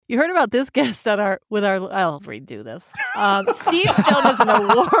You heard about this guest on I'll redo this. Steve Stone is an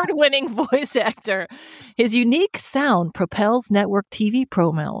award-winning voice actor. His unique sound propels network TV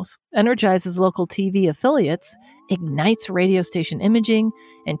promos, energizes local TV affiliates, ignites radio station imaging,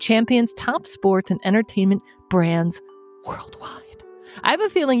 and champions top sports and entertainment brands worldwide. I have a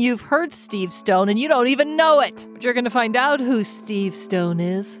feeling you've heard Steve Stone and you don't even know it. But you're going to find out who Steve Stone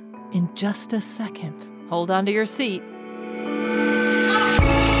is in just a second. Hold on to your seat.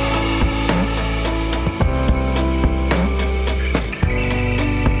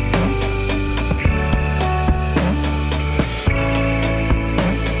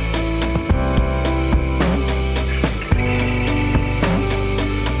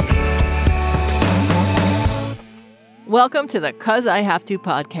 Welcome to the 'Cause I Have To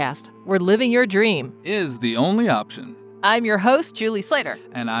podcast, where living your dream is the only option. I'm your host, Julie Slater.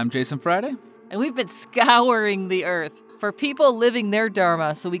 And I'm Jason Friday. And we've been scouring the earth for people living their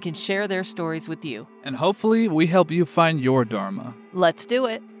Dharma so we can share their stories with you. And hopefully we help you find your Dharma. Let's do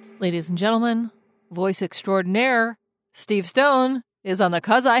it. Ladies and gentlemen, voice extraordinaire, Steve Stone, is on the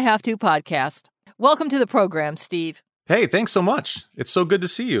 'Cause I Have To podcast. Welcome to the program, Steve. Hey, thanks so much. It's so good to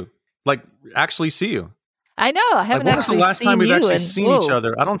see you. Actually see you. I know. I haven't when actually was the last seen time we've you actually in, seen each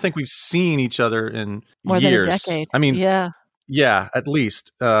other? I don't think we've seen each other in more years. Than a decade. I mean, yeah, at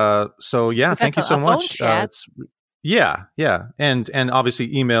least. Thank you so much. Yeah, and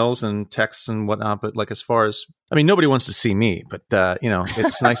obviously emails and texts and whatnot. But as far as nobody wants to see me, but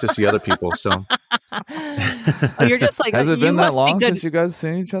it's nice to see other people. So, you're just like, has it been that long since you guys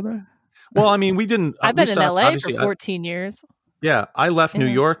seen each other? Well, we didn't. I've been in LA for 14 years. Yeah, I left New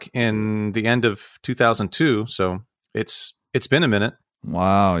York in the end of 2002, so it's been a minute.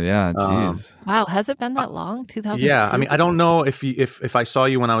 Wow, yeah, jeez. Wow, has it been that long? 2002? Yeah, I don't know if I saw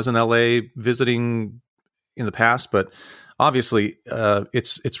you when I was in LA visiting in the past, but obviously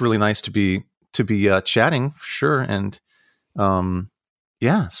it's really nice to be chatting for sure, and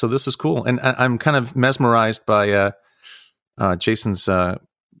so this is cool, and I'm kind of mesmerized by Jason's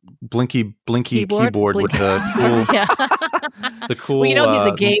blinky keyboard with the cool. The cool. Well,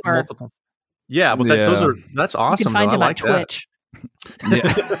 he's a gamer. Multiple. Yeah, but that's awesome. You can find him on like Twitch. Yeah.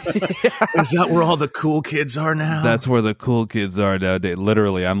 Is that where all the cool kids are now? That's where the cool kids are nowadays.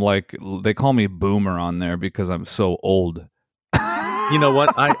 Literally, I'm they call me Boomer on there because I'm so old. You know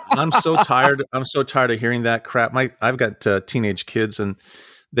what? I'm so tired. I'm so tired of hearing that crap. I've got teenage kids, and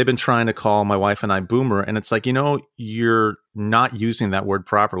they've been trying to call my wife and I Boomer, and it's you're not using that word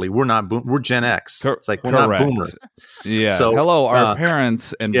properly. We're not we're Gen X. It's we're correct. not Boomers. Yeah. So, hello, our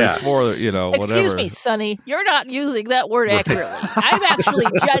parents, and before whatever. Excuse me, Sonny. You're not using that word accurately. I'm actually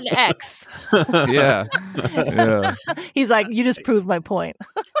Gen X. Yeah. He's like, you just proved my point.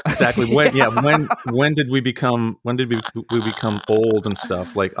 Exactly. When did we become old and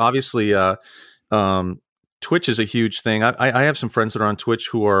stuff? Obviously, Twitch is a huge thing. I have some friends that are on Twitch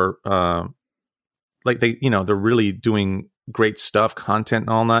who are they're really doing great stuff, content and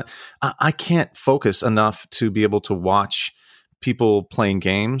all that. I can't focus enough to be able to watch people playing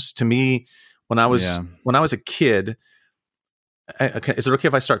games. To me, when I was a kid, is it okay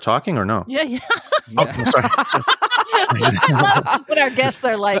if I start talking or no? Yeah. Oh, I'm sorry. I love when our guests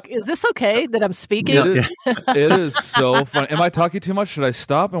are like, is this okay that I'm speaking? It is so funny. Am I talking too much? Should I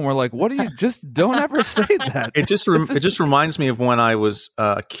stop? And we're like, what do you just don't ever say that. It just reminds me of when I was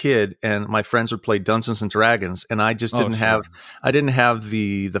a kid and my friends would play Dungeons and Dragons, and I just didn't have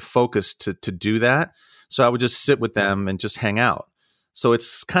the focus to do that. So I would just sit with them and just hang out. So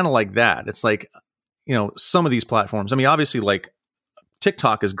it's kind of like that. It's some of these platforms. Obviously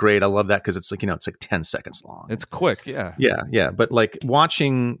TikTok is great. I love that because it's it's 10 seconds long. It's quick, yeah. Yeah. But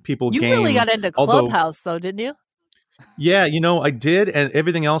watching people game. You really got into Clubhouse though, didn't you? Yeah, I did. And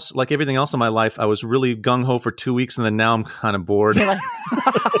everything else in my life, I was really gung-ho for 2 weeks, and then now I'm kind of bored.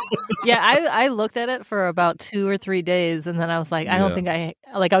 Yeah, I looked at it for about 2 or 3 days, and then I was like, I don't think I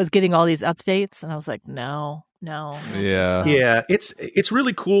was getting all these updates, and I was like, no. Yeah. Yeah, it's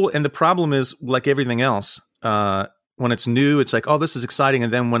really cool. And the problem is, like everything else, when it's new, it's like, oh, this is exciting.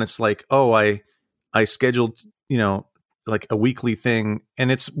 And then when it's like, oh, I scheduled, a weekly thing,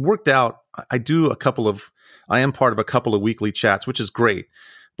 and it's worked out. I am part of a couple of weekly chats, which is great,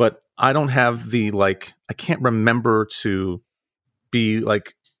 but I don't have I can't remember to be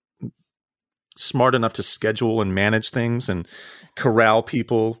smart enough to schedule and manage things and corral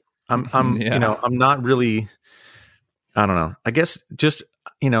people. I'm not really, I don't know. I guess just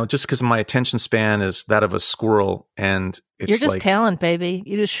because my attention span is that of a squirrel, and it's you're just talent, baby.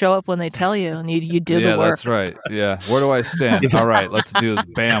 You just show up when they tell you, and you do the work. Yeah, that's right. Yeah. Where do I stand? All right, let's do this.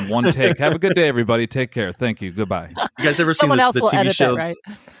 Bam, one take. Have a good day, everybody. Take care. Thank you. Goodbye. You guys ever seen Someone else the will TV edit show? That, right?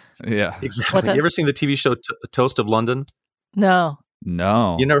 Yeah. Exactly. the- You ever seen the TV show Toast of London? No.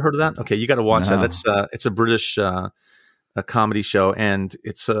 No. You never heard of that? Okay, you got to watch that. No. That's it's a British a comedy show, and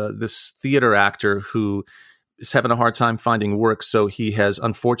it's this theater actor who is having a hard time finding work, so he has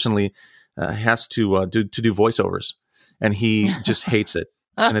unfortunately has to do voiceovers, and he just hates it,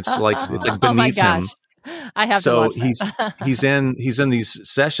 and it's like Oh my beneath him. gosh. I have to So watch that. he's in these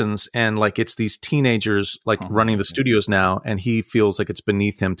sessions, and like it's these teenagers like running the studios now, and he feels like it's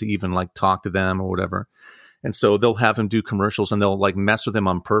beneath him to even like talk to them or whatever. And so they'll have him do commercials, and they'll like mess with him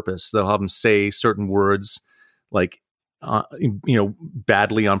on purpose. They'll have him say certain words like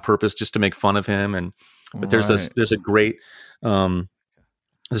badly on purpose just to make fun of him. And but there's a great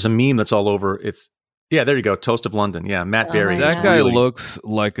there's a meme that's all over. There you go, Toast of London. Yeah, Matt Berry. my That guy looks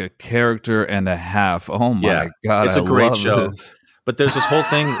like a character and a half. Oh my God. It's a great show. This. But there's this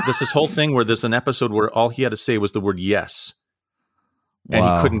whole thing where there's an episode where all he had to say was the word yes. And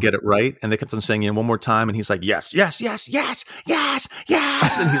he couldn't get it right. And they kept on saying, one more time. And he's like, yes, yes, yes, yes, yes,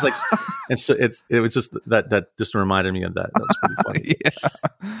 yes. And he's like, and so it was just that just reminded me of that. That was pretty funny.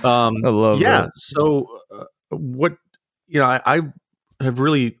 I love that. So I have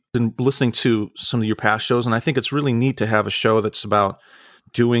really been listening to some of your past shows, and I think it's really neat to have a show that's about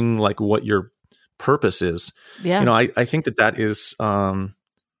doing like what your purpose is. Yeah. I think that is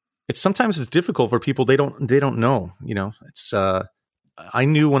sometimes it's difficult for people. They don't know, it's I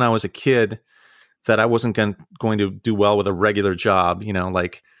knew when I was a kid that I wasn't going to do well with a regular job,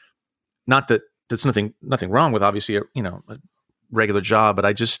 like not that there's nothing wrong with obviously a regular job, but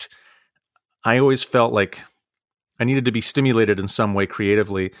I always felt like I needed to be stimulated in some way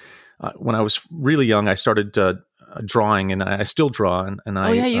creatively. When I was really young, I started drawing, and I still draw.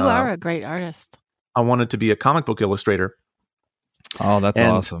 You are a great artist. I wanted to be a comic book illustrator. Oh, that's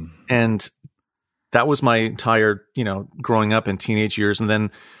awesome. And that was my entire, growing up in teenage years. And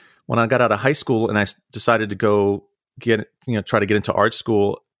then when I got out of high school and I decided to go try to get into art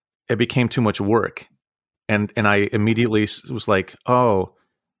school, it became too much work. And I immediately was like, oh,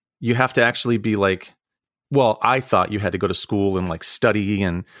 you have to actually be like, well, I thought you had to go to school and like study.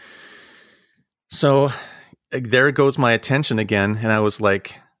 And so there goes my attention again. And I was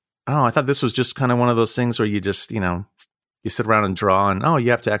like, oh, I thought this was just kind of one of those things where you just, you sit around and draw, and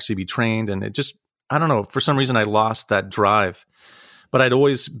you have to actually be trained. And it just, I don't know, for some reason I lost that drive. But I'd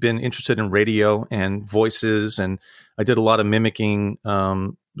always been interested in radio and voices, and I did a lot of mimicking,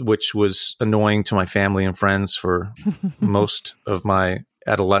 which was annoying to my family and friends for most of my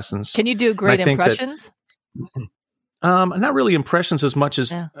adolescence. Can you do great impressions? Not really impressions as much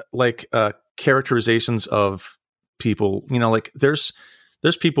as characterizations of people. Like there's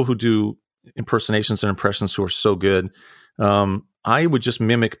people who do impersonations and impressions who are so good. I would just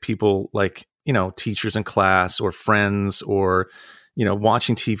mimic people like, teachers in class or friends or,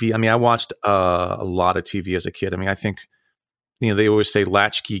 watching TV. I mean, I watched a lot of TV as a kid. I mean, I think, they always say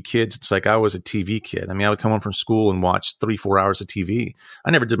latchkey kids. It's like I was a TV kid. I mean, I would come home from school and watch 3-4 hours of TV.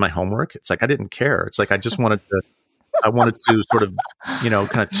 I never did my homework. It's like I didn't care. It's like I just wanted to sort of,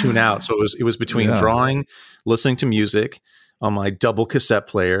 kind of tune out. So it was between drawing, listening to music on my double cassette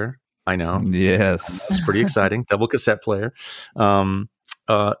player. I know. Yes. It's pretty exciting. Double cassette player.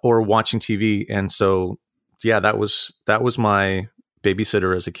 Or watching TV. And so, that was my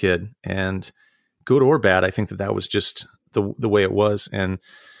babysitter as a kid, and good or bad, I think that was just the way it was. And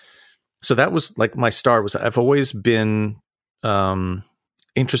so that was like my start. Was I've always been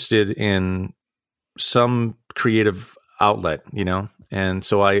interested in some creative outlet, and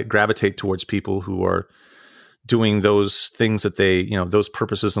so I gravitate towards people who are doing those things that they, those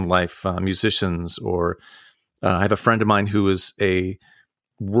purposes in life, musicians, or I have a friend of mine who is a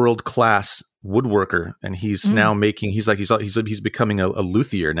world-class woodworker, and he's now making, he's becoming a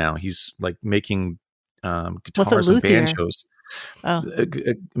luthier now. He's like making guitars and banjos.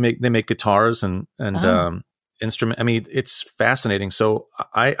 They make guitars and instrument. I mean, it's fascinating. So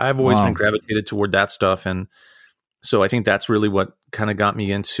I've always been gravitated toward that stuff. And so I think that's really what kind of got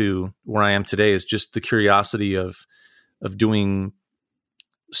me into where I am today, is just the curiosity of doing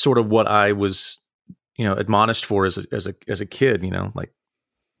sort of what I was, admonished for as a kid, like,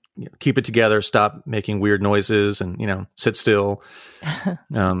 keep it together, stop making weird noises, and, sit still.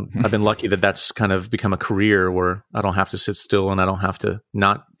 I've been lucky that that's kind of become a career where I don't have to sit still and I don't have to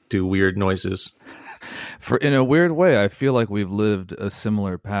not do weird noises. In a weird way, I feel like we've lived a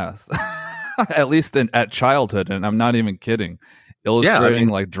similar path, at least at childhood. And I'm not even kidding. Illustrating,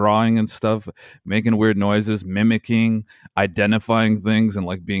 like drawing and stuff, making weird noises, mimicking, identifying things, and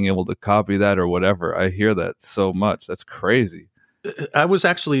like being able to copy that or whatever. I hear that so much. That's crazy. I was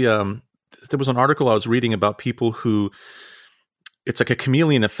actually, there was an article I was reading about people who it's like a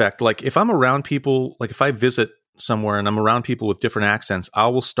chameleon effect. Like if I'm around people, like if I visit somewhere and I'm around people with different accents, I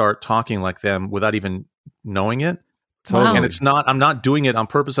will start talking like them without even knowing it. Totally. And I'm not doing it on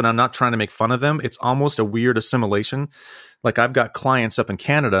purpose, and I'm not trying to make fun of them. It's almost a weird assimilation. Like I've got clients up in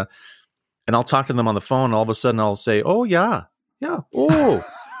Canada, and I'll talk to them on the phone, and all of a sudden I'll say, "Oh yeah, oh,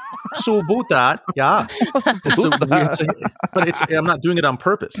 so about that, yeah." I'm not doing it on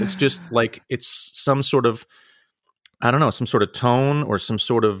purpose. It's just like it's some sort of, I don't know, some sort of tone or some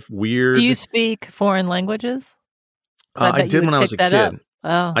sort of weird. Do you speak foreign languages? I did when I was a kid.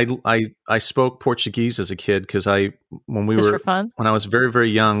 Oh. I spoke Portuguese as a kid because for fun? When I was very,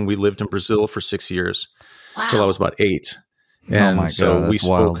 very young, we lived in Brazil for 6 years till I was about 8. And oh my so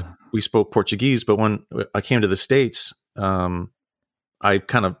God, we spoke Portuguese, but when I came to the States, I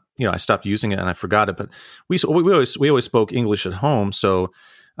kind of, I stopped using it and I forgot it, but we always spoke English at home. So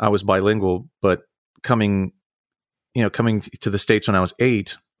I was bilingual, but coming to the States when I was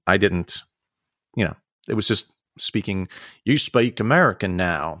 8, I didn't, it was just speaking, you speak American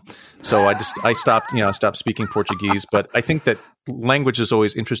now. So I stopped, I stopped speaking Portuguese, but I think that language has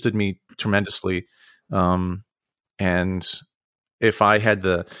always interested me tremendously. And if I had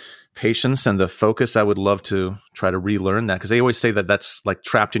the patience and the focus, I would love to try to relearn that, because they always say that that's like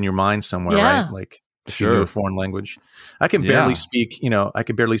trapped in your mind somewhere, right? Like if you knew a foreign language. I can barely speak,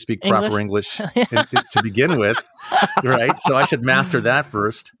 proper English to begin with, right? So I should master that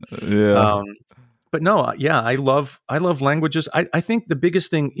first. Yeah. But no, I love languages. I think the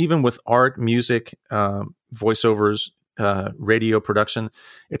biggest thing, even with art, music, voiceovers, radio production,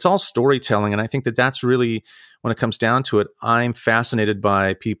 it's all storytelling. And I think that that's really, when it comes down to it, I'm fascinated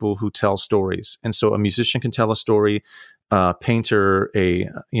by people who tell stories. And so a musician can tell a story, painter,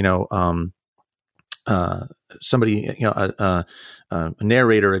 somebody, a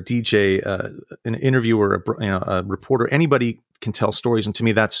narrator, a DJ, an interviewer, a reporter, anybody can tell stories. And to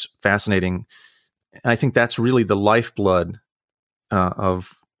me, that's fascinating. And I think that's really the lifeblood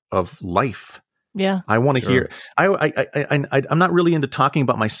of life. Yeah, I want to hear. I'm not really into talking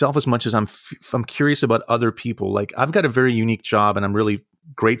about myself as much as I'm curious about other people. Like I've got a very unique job, and I'm really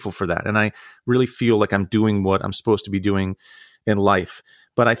grateful for that. And I really feel like I'm doing what I'm supposed to be doing in life.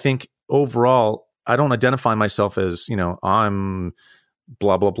 But I think overall, I don't identify myself as I'm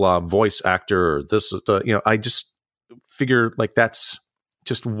blah blah blah voice actor. Or this, I just figure like that's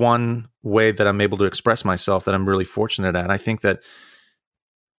just one way that I'm able to express myself that I'm really fortunate at. And I think that,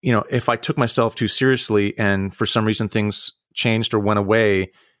 if I took myself too seriously and for some reason things changed or went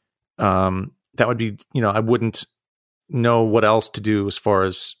away, that would be, I wouldn't know what else to do as far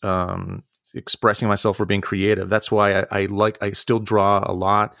as expressing myself or being creative. That's why I still draw a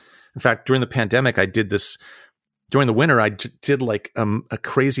lot. In fact, during the pandemic, I did this. During the winter, I did like a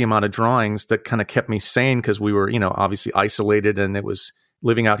crazy amount of drawings that kind of kept me sane, because we were, obviously isolated, and it was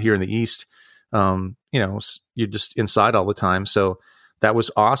living out here in the East. You're just inside all the time. So that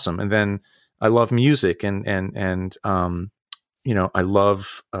was awesome. And then I love music and I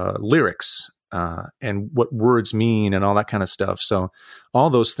love lyrics and what words mean and all that kind of stuff. So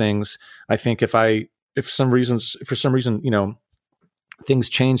all those things, I think for some reason, things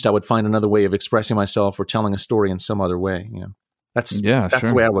changed, I would find another way of expressing myself or telling a story in some other way. That's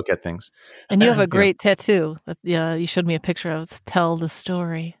the way I look at things. And you have a great tattoo. You showed me a picture of. Tell the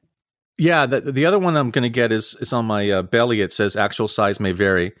story. Yeah, the other one I'm going to get is on my belly. It says "Actual size may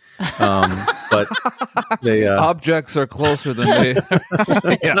vary," but they objects are closer than they. Tell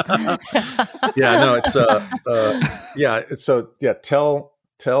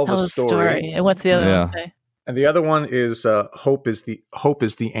the story. And what's the other one say? And the other one is "Hope is the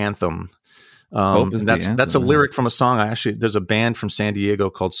anthem." That's a lyric from a song. There's a band from San Diego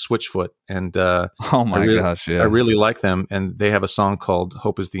called Switchfoot, and I really like them, and they have a song called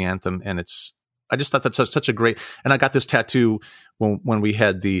 "Hope is the Anthem," and I just thought that's such a great. And I got this tattoo when we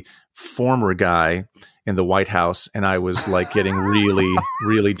had the former guy in the White House, and I was like getting really,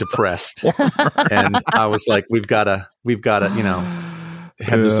 really depressed, and I was like, we've got to, there's got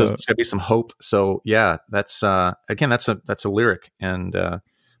to be some hope. So yeah, that's again, that's a lyric, and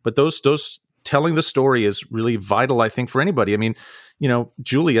but those. Telling the story is really vital, I think, for anybody. I mean,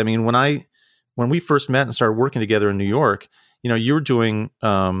 Julie, when we first met and started working together in New York, you were doing,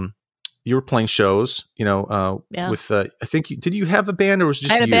 you were playing shows, with, I think, did you have a band, or was it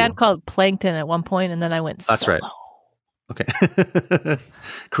just I had you? a band called Plankton at one point, and then I went That's solo. Right. Okay.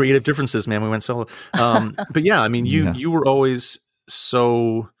 Creative differences, man. We went solo. But yeah, I mean, you were always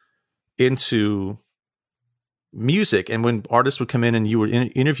so into music, and when artists would come in and you would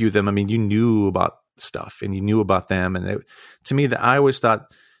interview them, I mean, you knew about stuff and you knew about them, and to me, that I always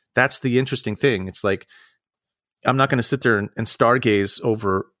thought that's the interesting thing. It's like I'm not going to sit there and stargaze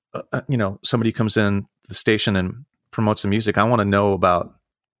over, somebody comes in the station and promotes the music. I want to know about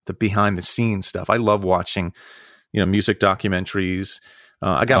the behind the scenes stuff. I love watching, music documentaries.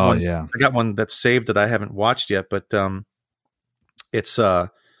 I got one. Yeah. I got one that's saved that I haven't watched yet, but it's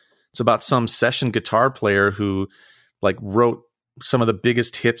about some session guitar player who like wrote some of the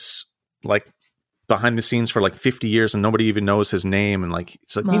biggest hits like behind the scenes for like 50 years and nobody even knows his name. And like,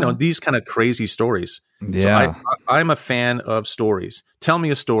 it's like, these kind of crazy stories. Yeah. So I'm a fan of stories. Tell me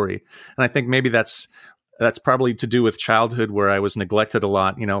a story. And I think maybe that's probably to do with childhood where I was neglected a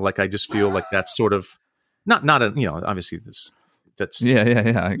lot, like I just feel like that's sort of not obviously that's yeah,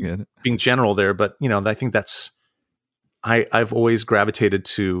 I get it. Being general there, but I think that's I've always gravitated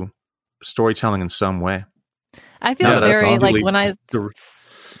to storytelling in some way. I feel very like when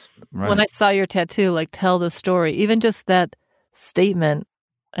I saw your tattoo, like tell the story, even just that statement,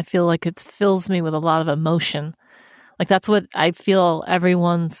 I feel like it fills me with a lot of emotion. Like that's what I feel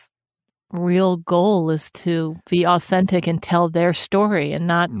everyone's real goal is, to be authentic and tell their story and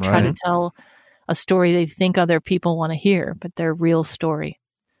not try to tell a story they think other people want to hear, but their real story.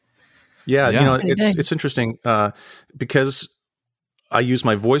 Yeah. It's interesting because I use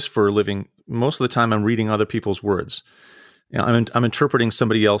my voice for a living. Most of the time I'm reading other people's words. I'm interpreting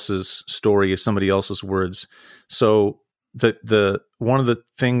somebody else's story as somebody else's words. So the one of the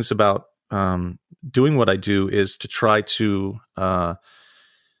things about doing what I do is to try to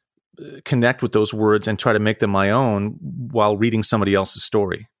connect with those words and try to make them my own while reading somebody else's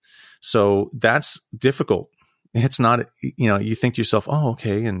story. So that's difficult. It's not, you think to yourself, oh,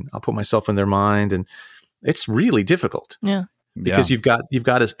 okay, and I'll put myself in their mind, and it's really difficult. Yeah. Because you've got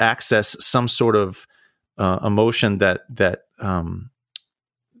to access some sort of emotion that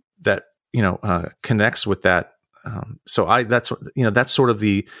connects with that. So that's sort of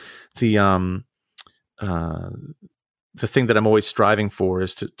the thing that I'm always striving for,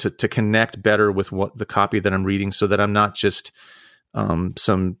 is to connect better with what the copy that I'm reading, so that I'm not just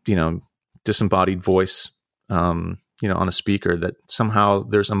some disembodied voice on a speaker, that somehow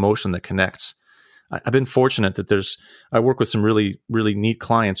there's emotion that connects. I've been fortunate that I work with some really, really neat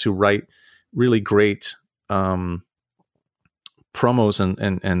clients who write really great promos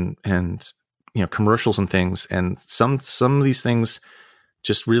and commercials and things. And some of these things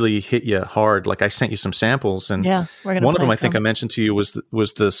just really hit you hard. Like I sent you some samples, and one of them I think I mentioned to you was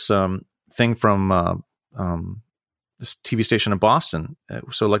this thing from this TV station in Boston.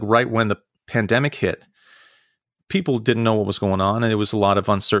 So like right when the pandemic hit, people didn't know what was going on, and it was a lot of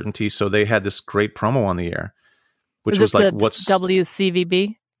uncertainty. So they had this great promo on the air, which was like, "What's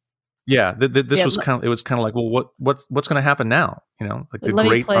WCVB?" Yeah, this was kind of. It was kind of like, well, what's going to happen now? Like the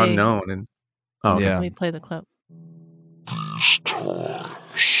great unknown. And let me play the clip. Does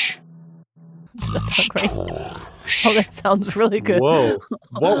that sound great? Oh, that sounds really good. Whoa,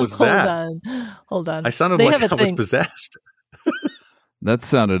 what was that? Hold on. I sounded like I was possessed. That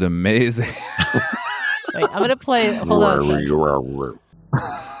sounded amazing. Wait, I'm going to play. Hold on.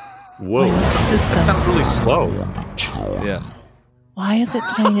 Whoa. That sounds really slow. Yeah. Why is it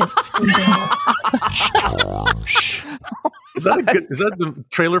playing it so Is that the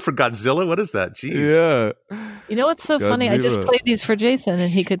trailer for Godzilla? What is that? Jeez. Yeah. You know what's so funny? I just played these for Jason and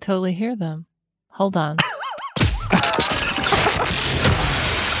he could totally hear them. Hold on.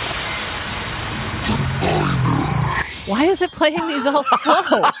 Why is it playing these all slow?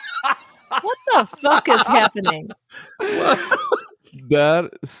 What the fuck is happening?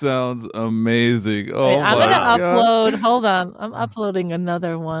 That sounds amazing. Oh, wait, I'm going to upload. Hold on. I'm uploading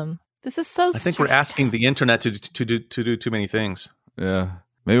another one. This is so I think we're asking the internet to do too many things. Yeah.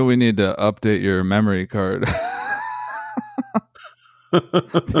 Maybe we need to update your memory card.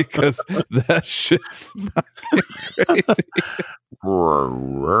 Because that shit's fucking crazy.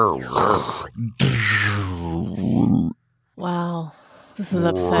 Wow. This is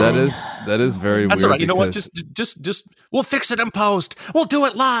upsetting. That is very weird. That's all right. You know what? Just we'll fix it in post. We'll do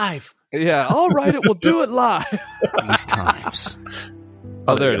it live. Yeah, I'll write it. We'll do it live. These times.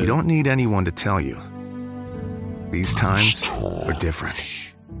 Oh, there it is. You don't need anyone to tell you. These times are different.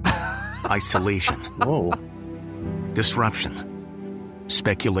 Isolation. Whoa. Disruption.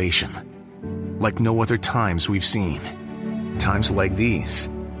 Speculation. Like no other times we've seen. Times like these,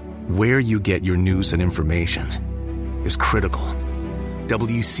 where you get your news and information is critical.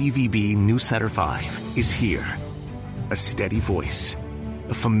 WCVB News Center 5 is here. A steady voice,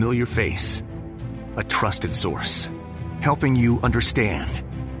 a familiar face, a trusted source, helping you understand,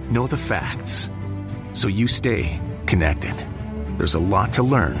 know the facts, so you stay connected. There's a lot to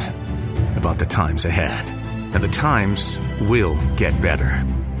learn about the times ahead, and the times will get better.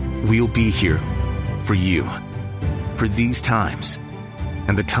 We'll be here for you. for these times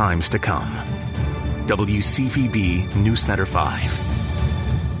and the times to come. WCVB News Center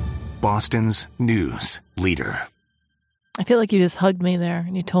 5. Boston's news leader. I feel like you just hugged me there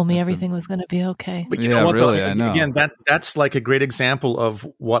and you told me everything was going to be okay. But you know what, really, though? I know. Again, that's like a great example of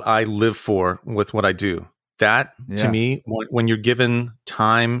what I live for with what I do. That, to me, when you're given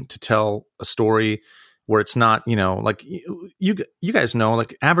time to tell a story where it's not, like you guys know,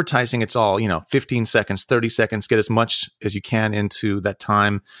 like advertising, it's all, 15 seconds, 30 seconds, get as much as you can into that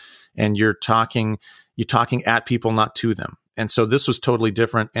time. And you're talking at people, not to them. And so this was totally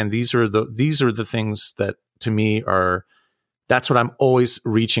different. And these are the things that to me that's what I'm always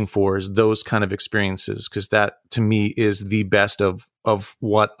reaching for, is those kind of experiences. Cause that to me is the best of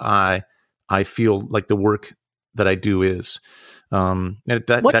what I feel like the work that I do is. And that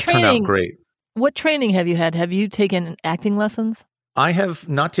turned out great. What training have you had? Have you taken acting lessons? I have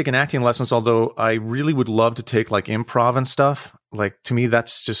not taken acting lessons, although I really would love to take like improv and stuff. Like, to me,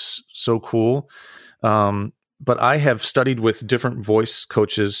 that's just so cool. But I have studied with different voice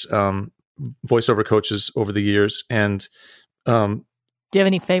coaches, voiceover coaches over the years. And do you have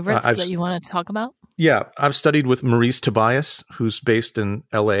any favorites that you want to talk about? Yeah, I've studied with Maurice Tobias, who's based in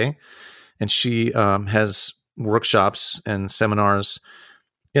LA, and she has workshops and seminars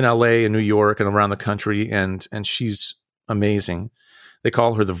in LA and New York and around the country, and she's amazing. They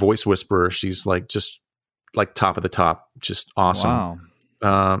call her the voice whisperer. She's like just like top of the top, just awesome.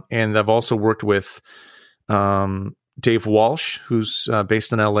 Wow. And I've also worked with Dave Walsh, who's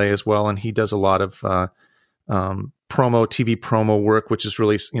based in LA as well, and he does a lot of TV promo work, which is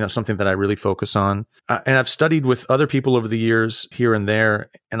really something that I really focus on. And I've studied with other people over the years here and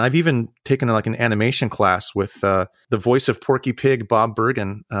there, and I've even taken like an animation class with the voice of Porky Pig, Bob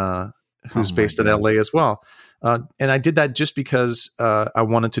Bergen, who's based in LA as well. And I did that just because I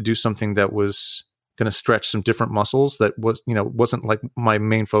wanted to do something that was going to stretch some different muscles that wasn't like my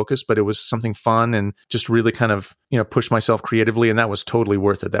main focus, but it was something fun and just really kind of, push myself creatively. And that was totally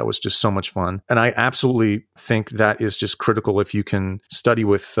worth it. That was just so much fun. And I absolutely think that is just critical if you can study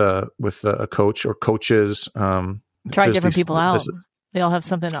with a coach or coaches. Try different people out. They all have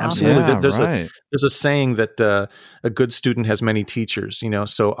something to offer. Absolutely. Yeah, there's a saying that a good student has many teachers,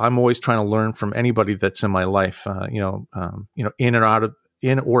 so I'm always trying to learn from anybody that's in my life,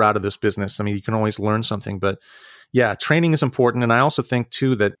 in or out of this business. I mean, you can always learn something, but yeah, training is important. And I also think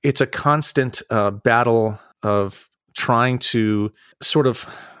too, that it's a constant battle of trying to sort of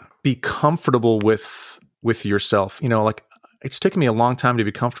be comfortable with yourself. Like it's taken me a long time to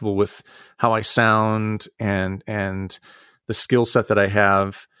be comfortable with how I sound and the skill set that I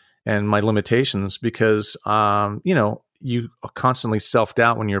have and my limitations, because, you constantly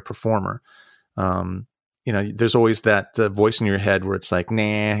self-doubt when you're a performer. There's always that voice in your head where it's like,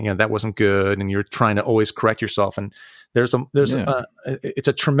 nah, that wasn't good. And you're trying to always correct yourself. And it's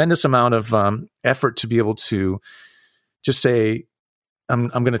a tremendous amount of effort to be able to just say, I'm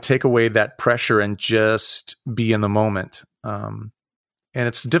going to take away that pressure and just be in the moment. And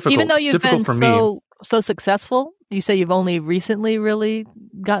it's difficult. Even though you've been for me. So successful, you say you've only recently really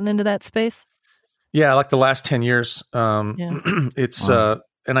gotten into that space? Yeah, like the last 10 years. It's, and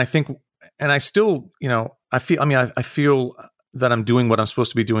I think, and I still, I feel that I'm doing what I'm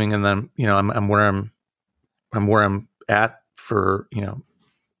supposed to be doing, and then, I'm where I'm at for,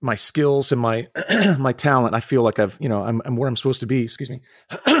 my skills and my my talent. I feel like I'm where I'm supposed to be. Excuse me.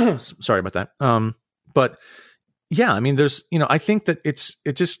 Sorry about that. But yeah, I mean, there's, I think that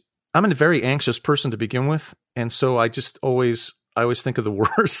I'm a very anxious person to begin with, and so I always think of the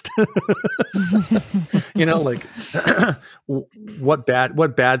worst. Like what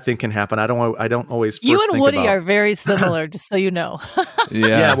bad thing can happen. I don't always. First you and think Woody about, are very similar, just so you know.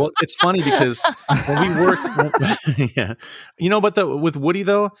 Yeah. Well, it's funny because when we worked, but with Woody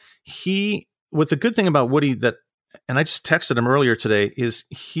though, the good thing about Woody and I just texted him earlier today, is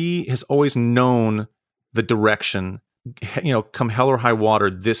he has always known the direction. Come hell or high water,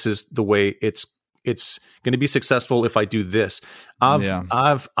 this is the way it's going to be successful if I do this.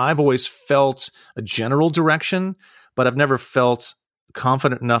 I've always felt a general direction, but I've never felt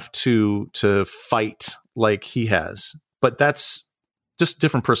confident enough to fight like he has. But that's just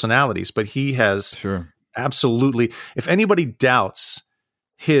different personalities. But he has absolutely. If anybody doubts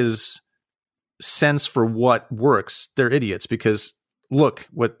his sense for what works, they're idiots, because look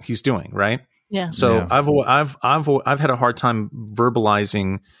what he's doing, right? Yeah. So I've had a hard time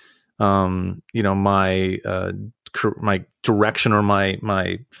verbalizing, my direction or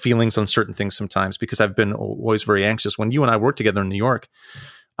my feelings on certain things sometimes, because I've been always very anxious. When you and I worked together in New York,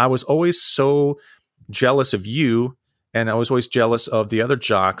 I was always so jealous of you, and I was always jealous of the other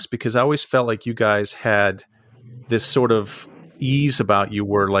jocks, because I always felt like you guys had this sort of ease about you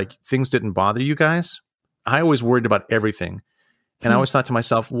where like things didn't bother you guys. I always worried about everything. And I always thought to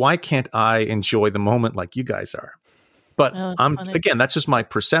myself, why can't I enjoy the moment like you guys are? But again, that's just my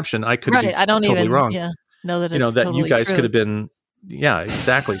perception. I could be totally wrong. Yeah, know that it's that totally you guys true. could have been. Yeah,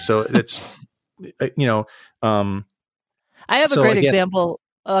 exactly. So it's, I have a great example.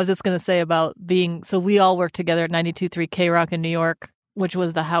 I was just going to say about being, so we all worked together at 92.3 K-Rock in New York, which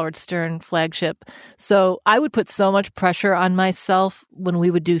was the Howard Stern flagship. So I would put so much pressure on myself when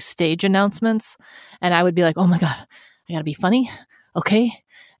we would do stage announcements. And I would be like, oh my God, I got to be funny. Okay.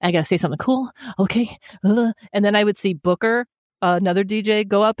 I got to say something cool. Okay. And then I would see Booker, another DJ,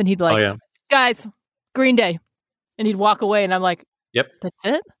 go up and he'd be like, guys, Green Day. And he'd walk away. And I'm like, yep. That's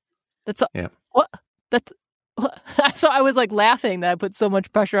it? That's what? That's what? So I was like laughing that I put so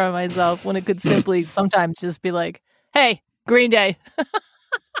much pressure on myself when it could simply sometimes just be like, hey, Green Day.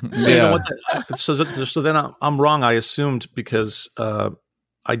 So you know what? So then I'm wrong. I assumed because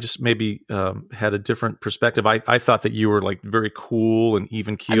I just maybe had a different perspective. I thought that you were like very cool and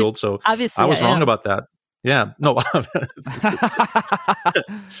even keeled. So obviously I was wrong about that. Yeah, no.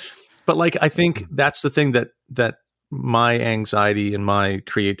 But like I think that's the thing that my anxiety and my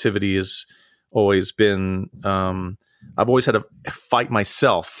creativity has always been. I've always had to fight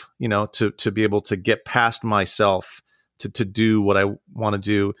myself, to be able to get past myself to do what I want to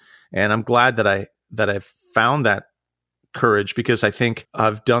do. And I'm glad that I've found that courage, because I think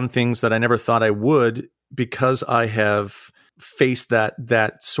I've done things that I never thought I would, because I have faced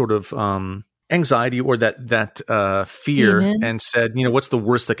that sort of anxiety or that fear Demon. And said, what's the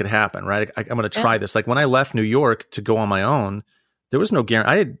worst that could happen, right? I'm going to try this. Like when I left New York to go on my own, there was no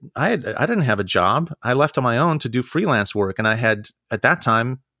guarantee. I didn't have a job. I left on my own to do freelance work, and I had at that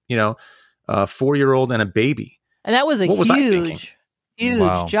time, a 4-year-old and a baby. And that was a huge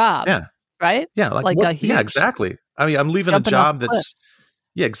job. Yeah. Right? Yeah. Like a huge, yeah, exactly. I mean, I'm leaving a job that's,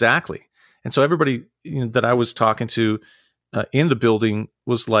 exactly. And so everybody that I was talking to in the building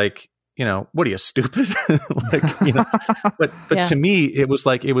was like, what are you, stupid? But to me, it was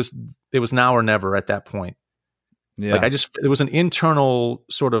like, it was now or never at that point. Yeah. Like it was an internal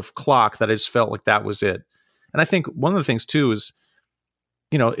sort of clock that I just felt like that was it. And I think one of the things too is,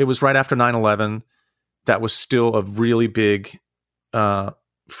 it was right after 9/11. That was still a really big,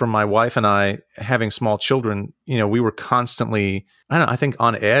 for my wife and I, having small children, we were constantly, I think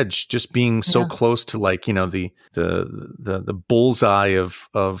on edge, just being so close to like, the bullseye of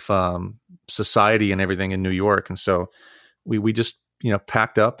society and everything in New York. And so we just,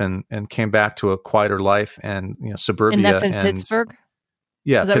 packed up and came back to a quieter life and, suburbia. And that's in Pittsburgh?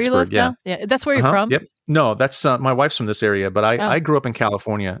 Yeah, Is that Pittsburgh, where you live now? Yeah. That's where you're from? Yep. No, that's my wife's from this area, but I grew up in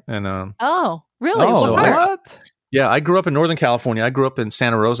California. And oh, really? So what? Yeah, I grew up in Northern California. I grew up in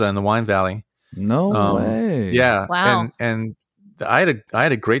Santa Rosa in the Wine Valley. No way. Yeah. Wow. And I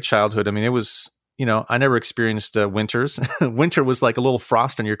had a great childhood. I mean, it was, I never experienced winters. Winter was like a little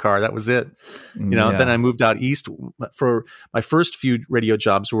frost in your car. That was it. Then I moved out east for my first few radio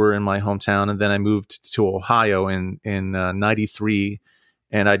jobs were in my hometown. And then I moved to Ohio in 93,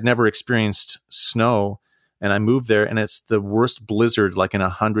 and I'd never experienced snow. And I moved there, and it's the worst blizzard like in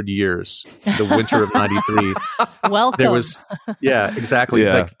 100 years. The winter of '93. Welcome. There was, exactly.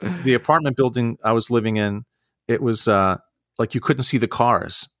 Yeah. Like the apartment building I was living in, it was like you couldn't see the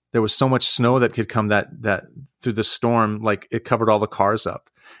cars. There was so much snow that could come that through the storm, like it covered all the cars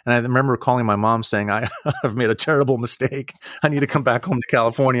up. And I remember calling my mom saying, I've made a terrible mistake. I need to come back home to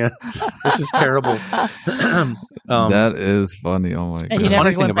California. This is terrible. That is funny. Oh my God. The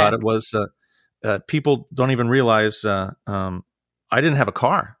funny thing about it was. People don't even realize I didn't have a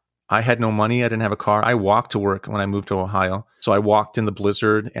car. I had no money. I didn't have a car. I walked to work when I moved to Ohio. So I walked in the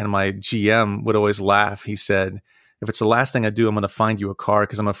blizzard, and my GM would always laugh. He said, if it's the last thing I do, I'm going to find you a car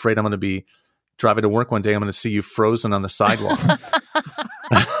because I'm afraid I'm going to be driving to work one day. I'm going to see you frozen on the sidewalk.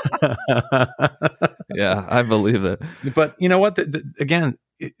 Yeah, I believe it. But you know what? Again,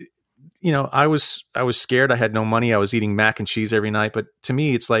 I was scared. I had no money. I was eating mac and cheese every night. But to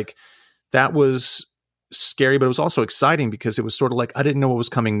me, it's like, that was scary, but it was also exciting because it was sort of like I didn't know what was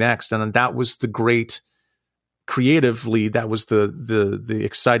coming next, and that was the great creatively. That was the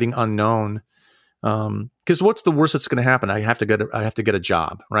exciting unknown. Because what's the worst that's going to happen? I have to get a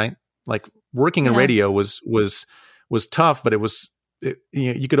job, right? Like working in radio was tough, but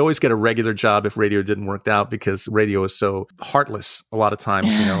you could always get a regular job if radio didn't work out, because radio is so heartless a lot of times.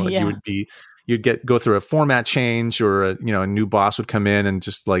 You'd go through a format change, or a new boss would come in and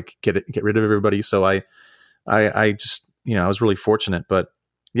just like get rid of everybody. So I just, I was really fortunate, but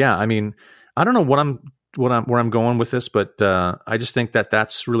yeah, I mean, I don't know where I'm going with this, but I just think that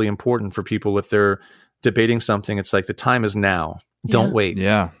that's really important for people if they're debating something, it's like the time is now. Don't wait.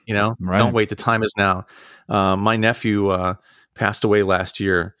 Yeah. Don't wait. The time is now. My nephew passed away last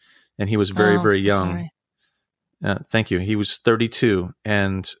year, and he was very, very young. Thank you. He was 32.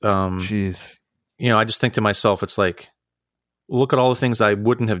 And, jeez. I just think to myself, it's like, look at all the things I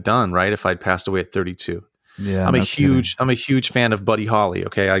wouldn't have done, right, if I'd passed away at 32. Yeah, I'm a huge fan of Buddy Holly.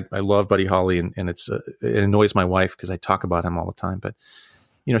 Okay, I love Buddy Holly, and it annoys my wife because I talk about him all the time. But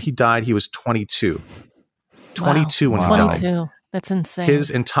he died. He was 22. 22 when he died. 22. That's insane.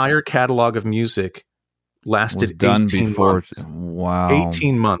 His entire catalog of music lasted 18 months. Wow,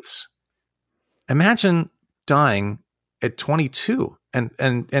 18 months. Imagine dying at 22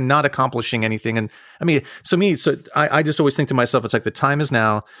 and not accomplishing anything. And I mean, I just always think to myself, it's like the time is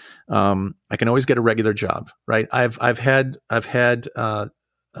now. I can always get a regular job, right? I've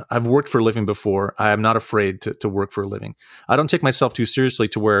worked for a living before. I am not afraid to work for a living. I don't take myself too seriously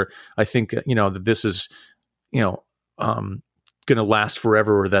to where I think, that this is, going to last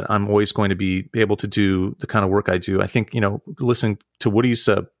forever, or that I'm always going to be able to do the kind of work I do. I think, listening to Woody's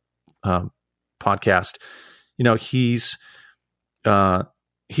podcast, he's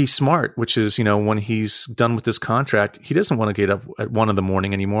smart, which is, when he's done with this contract, he doesn't want to get up at 1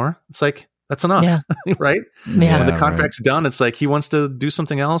 a.m. anymore. It's like, that's enough, right? Yeah. When the contract's done, it's like he wants to do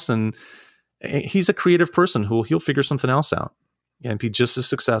something else, and he's a creative person he'll figure something else out and be just as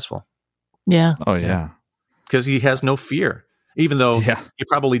successful. Yeah. Oh yeah. Because he has no fear. Even though he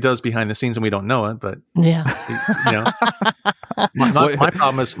probably does behind the scenes and we don't know it, but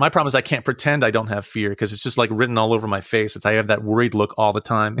my problem is I can't pretend I don't have fear, because it's just like written all over my face. I have that worried look all the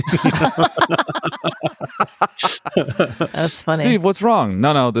time. That's funny. Steve, what's wrong?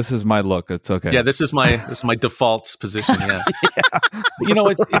 No, this is my look. It's okay. Yeah, this is my default position. Yeah.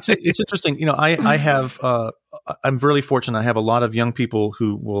 It's interesting. I'm really fortunate. I have a lot of young people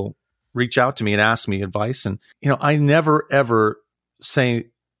who will reach out to me and ask me advice. And, I never, ever say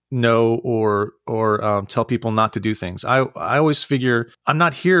no or tell people not to do things. I always figure I'm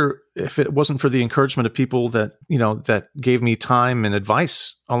not here if it wasn't for the encouragement of people that, that gave me time and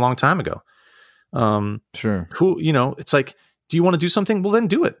advice a long time ago. Sure. It's like, do you want to do something? Well, then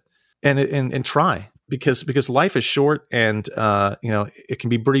do it and try, because life is short, and, it can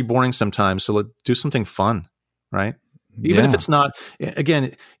be pretty boring sometimes. So let's do something fun, right? Even if it's not,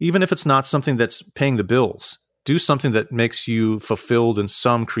 even if it's not something that's paying the bills, do something that makes you fulfilled in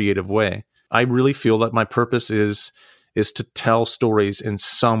some creative way. I really feel that my purpose is to tell stories in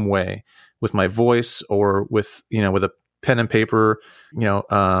some way, with my voice or with a pen and paper,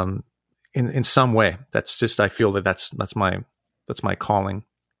 in some way. That's just, I feel that's my calling.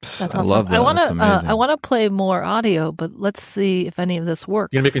 That's awesome. I love that. I want to play more audio, but let's see if any of this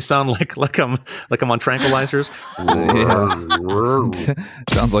works. You're gonna make me sound like I'm on tranquilizers.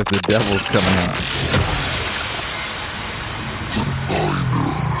 Sounds like the devil's coming out.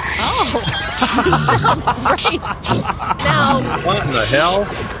 Oh, you sound great. Now, what in the hell?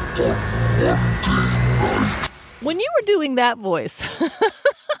 When you were doing that voice,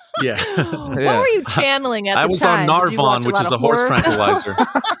 yeah. What were you channeling at the time? I was on Narvon, which is a horse tranquilizer.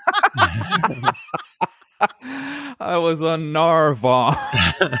 I was on Narvon.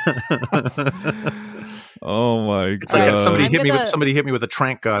 Oh my god! It's like somebody hit me with a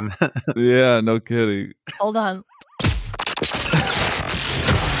trank gun. Yeah, no kidding. Hold on.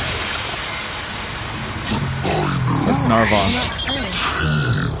 That's Narvon.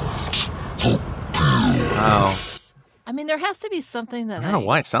 Wow. I mean, there has to be something that I don't know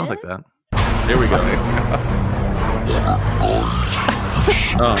why it sounds like that. There we go.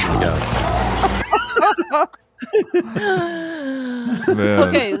 Oh my god.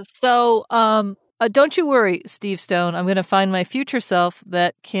 Okay, so don't you worry, Steve Stone. I'm going to find my future self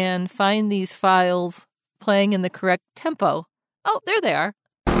that can find these files playing in the correct tempo. Oh, there they are.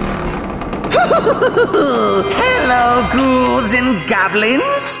 Hello, ghouls and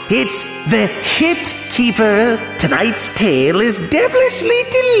goblins. It's the Hit Keeper. Tonight's tale is devilishly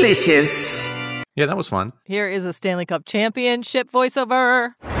delicious. Yeah, that was fun. Here is a Stanley Cup championship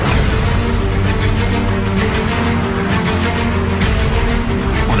voiceover.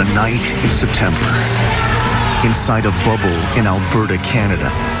 On a night in September, inside a bubble in Alberta,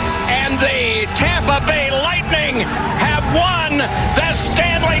 Canada. And the Tampa Bay Lightning have won the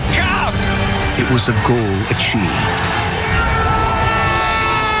Stanley Cup! It was a goal achieved.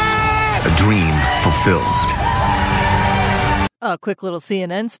 A dream fulfilled. A quick little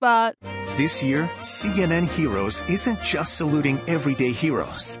CNN spot. This year, CNN Heroes isn't just saluting everyday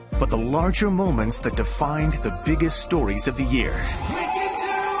heroes, but the larger moments that defined the biggest stories of the year.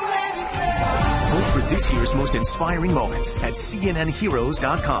 Vote for this year's most inspiring moments at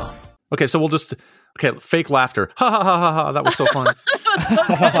cnnheroes.com. Okay, so we'll just fake laughter. Ha ha ha ha ha. That was so fun.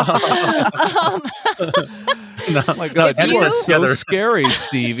 No, oh my God, you are so scary,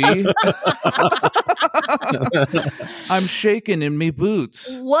 Stevie. I'm shaking in me boots.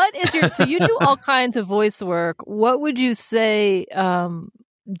 What is so you do all kinds of voice work. What would you say,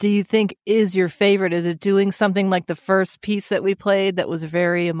 do you think is your favorite? Is it doing something like the first piece that we played that was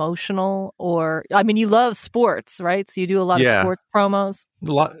very emotional? Or, I mean, you love sports, right? So you do a lot of sports promos.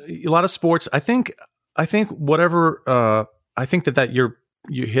 A lot of sports. I think whatever, I think that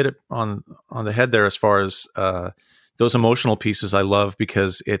you hit it on the head there as far as those emotional pieces I love,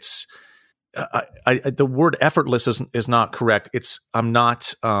 because it's the word effortless is not correct. I'm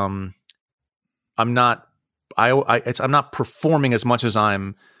not performing as much as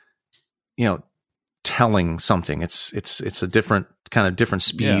I'm, telling something. It's a different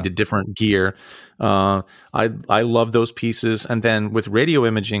speed, a different gear. I love those pieces. And then with radio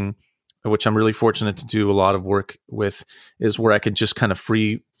imaging, which I'm really fortunate to do a lot of work with, is where I could just kind of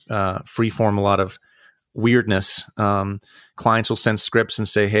free form a lot of weirdness. Clients will send scripts and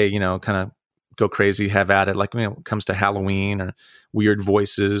say, hey, kind of go crazy, have at it. Like, when it comes to Halloween or weird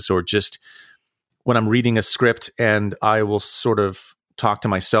voices, or just when I'm reading a script, and I will sort of talk to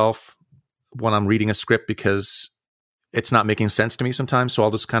myself when I'm reading a script because it's not making sense to me sometimes. So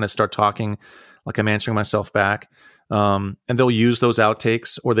I'll just kind of start talking like I'm answering myself back. And they'll use those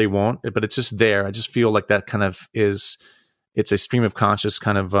outtakes, or they won't, but it's just there. I just feel like that kind of it's a stream of conscious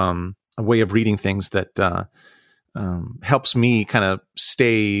kind of a way of reading things that helps me kind of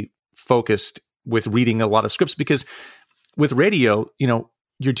stay focused with reading a lot of scripts. Because with radio,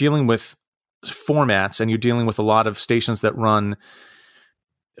 you're dealing with formats, and you're dealing with a lot of stations that run.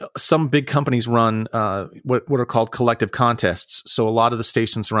 Some big companies run what are called collective contests. So a lot of the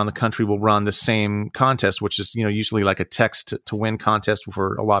stations around the country will run the same contest, which is usually like a text to win contest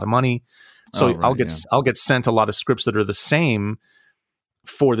for a lot of money. So I'll get sent a lot of scripts that are the same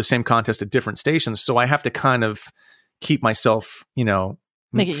for the same contest at different stations. So I have to kind of keep myself,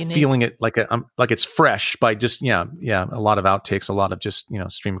 make it unique, feeling it like it's fresh by just a lot of outtakes, a lot of just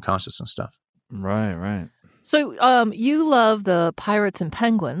stream of consciousness stuff. Right. So you love the Pirates and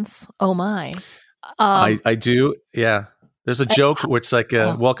Penguins. Oh my. I do. Yeah. There's a joke where it's like,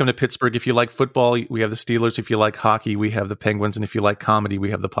 welcome to Pittsburgh. If you like football, we have the Steelers. If you like hockey, we have the Penguins. And if you like comedy,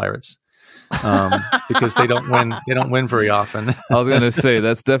 we have the Pirates. Because they don't win very often. I was going to say,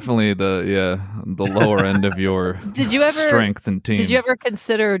 that's definitely the lower end of your strength and team. Did you ever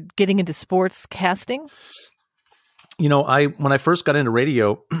consider getting into sports casting? When I first got into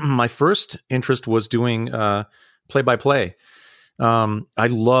radio, my first interest was doing play-by-play. I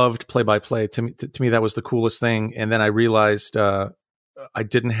loved play-by-play. To me, that was the coolest thing. And then I realized I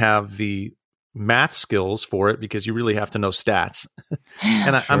didn't have the math skills for it, because you really have to know stats.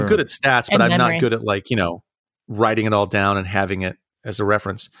 And I'm good at stats, but I'm not good at writing it all down and having it as a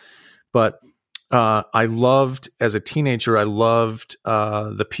reference. But as a teenager, I loved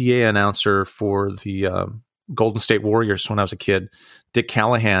the PA announcer for the Golden State Warriors when I was a kid, Dick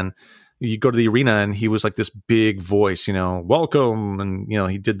Callahan. You go to the arena and he was like this big voice, welcome. And,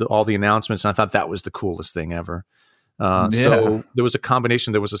 he did all the announcements. And I thought that was the coolest thing ever. So there was a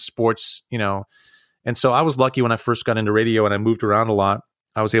combination. There was a sports, and so I was lucky when I first got into radio and I moved around a lot.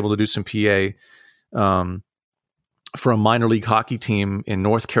 I was able to do some PA for a minor league hockey team in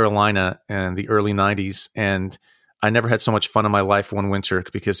North Carolina in the early 90s. And I never had so much fun in my life one winter,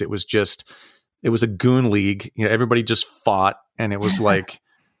 because it was a goon league. Everybody just fought, and it was like,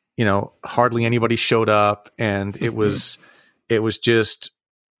 hardly anybody showed up, and it was just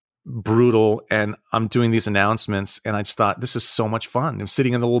brutal. And I'm doing these announcements, and I just thought, this is so much fun. I'm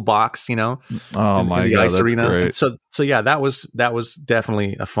sitting in the little box, in the ice arena. And so yeah, that was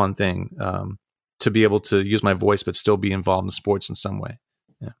definitely a fun thing, to be able to use my voice but still be involved in sports in some way.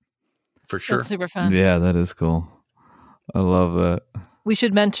 Yeah, for sure. That's super fun. Yeah, that is cool. I love that. We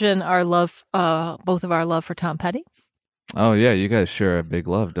should mention our love, both of our love for Tom Petty. Oh yeah, you guys share a big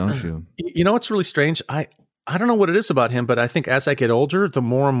love, don't you? It's really strange. I don't know what it is about him, but I think as I get older, the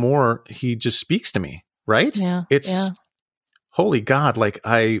more and more he just speaks to me. Right? Yeah. Holy God! Like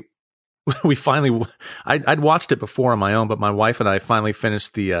I'd watched it before on my own, but my wife and I finally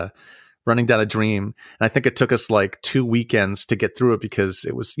finished the Running Down a Dream, and I think it took us like 2 weekends to get through it, because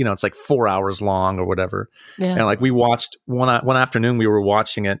it was it's like 4 hours long or whatever. Yeah. And like we watched one afternoon, we were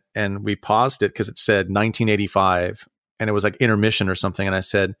watching it and we paused it because it said 1985, and it was like intermission or something. And I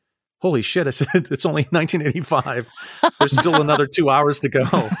said, "Holy shit!" I said, "It's only 1985. There's still another 2 hours to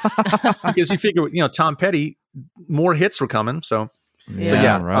go." Because you figure, Tom Petty, more hits were coming. So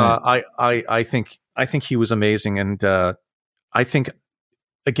yeah, right. I think he was amazing, and I think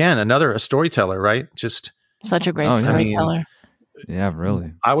again, a storyteller, right? Just such a great storyteller. Yeah,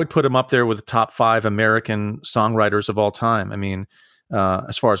 really. I would put him up there with the top 5 American songwriters of all time. I mean,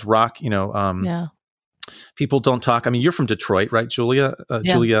 as far as rock, people don't talk. I mean, you're from Detroit, right, Julia?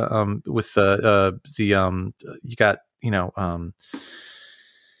 Julia, with you got,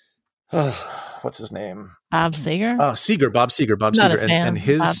 what's his name? Bob Seger? Bob Seger. Not a fan and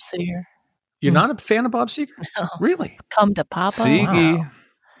his Bob Seger. You're not a fan of Bob Seger? No. Really? Come to Papa? Segy. Wow.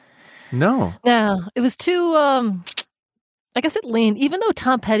 No, it was too, I guess it leaned, even though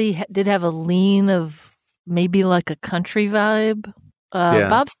Tom Petty did have a lean of maybe like a country vibe,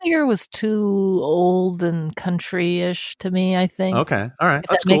 Bob Seger was too old and country-ish to me, I think. Okay. All right.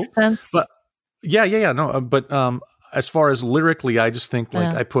 That's that cool. Makes sense. But no, but as far as lyrically, I just think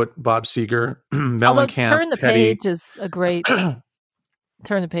I put Bob Seger, Mellencamp, Turn the Petty. Page is a great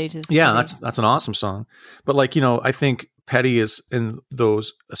Turn the Page is that's an awesome song. But I think Petty is in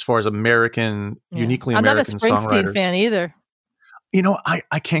those as far as American, uniquely American songwriters. I'm not a Springsteen fan either.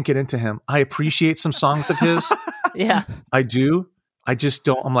 I can't get into him. I appreciate some songs of his. Yeah. I do. I just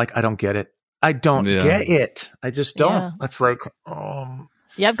don't. I'm like, I don't get it. I don't get it. I just don't. Yeah. That's like,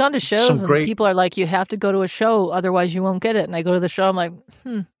 yeah, I've gone to shows and people are like, you have to go to a show, otherwise you won't get it. And I go to the show, I'm like,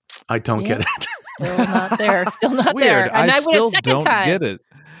 I don't get it. Still not there. Still not Weird. there. And I went still a second don't time. get it.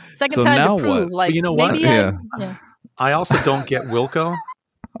 Second time now to prove. what? Like, but you know what? I also don't get Wilco.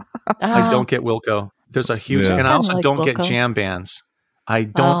 I don't get Wilco. There's a huge, and I also don't get jam bands. I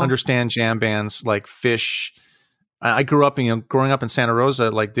don't understand jam bands like Fish. I grew up, growing up in Santa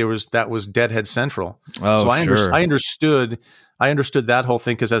Rosa, like that was Deadhead Central. Oh, so I sure. I understood that whole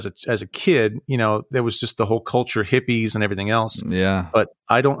thing because as a kid, there was just the whole culture, hippies and everything else. Yeah. But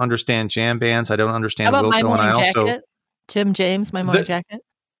I don't understand jam bands. I don't understand Wilco. and I also Jacket? Jim James, My Morning Jacket.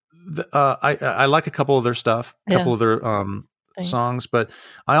 I like a couple of their stuff, a couple of their songs, but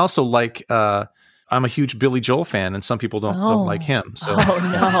I also like. I'm a huge Billy Joel fan, and some people don't like him. So,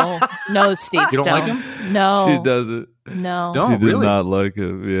 no, Steve. You don't like him? No, she doesn't. No, she did really not like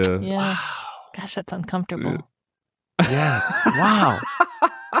him. Yeah. Yeah. Gosh, that's uncomfortable. Yeah. Wow.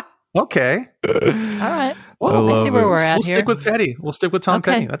 Okay. All right. Well, I see where we're at We'll here. stick with Petty. We'll stick with Tom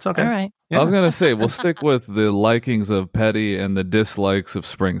Petty. That's okay. All right. Yeah. I was going to say, we'll stick with the likings of Petty and the dislikes of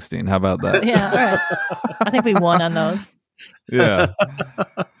Springsteen. How about that? Yeah. All right. I think we won on those. Yeah.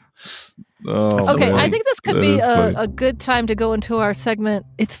 Oh, okay. man. I think this could be a good time to go into our segment.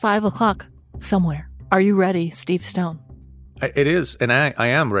 It's 5:00 somewhere. Are you ready, Steve Stone? It is. And I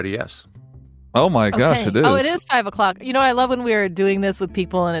am ready. Yes. Oh my gosh, it is. Oh, it is 5:00. I love when we are doing this with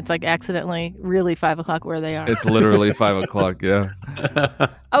people and it's like accidentally really 5:00 where they are. It's literally 5:00. Yeah.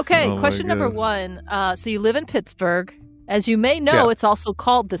 Okay. Question number 1. So you live in Pittsburgh. As you may know, it's also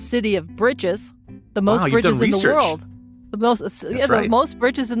called the city of bridges. The most bridges in the world. The most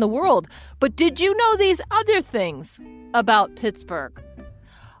bridges in the world. But did you know these other things about Pittsburgh?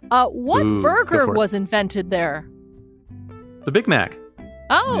 What burger was invented there? The Big Mac.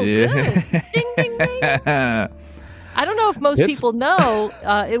 Oh, yeah. Good. Ding, ding, ding. I don't know if most people know.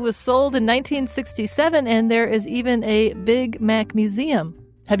 It was sold in 1967, and there is even a Big Mac museum.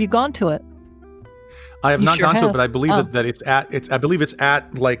 Have you gone to it? I have not gone to it, but I believe that it's at. I believe it's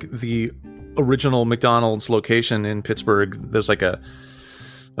at like the original McDonald's location in Pittsburgh. There's like a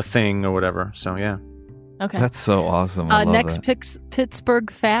thing or whatever. So yeah. Okay. That's so awesome. I love next that.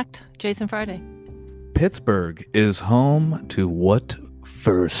 Pittsburgh fact, Jason Friday. Pittsburgh is home to what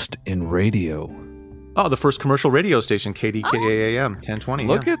first in radio? Oh, the first commercial radio station, KDKA-AM, 1020.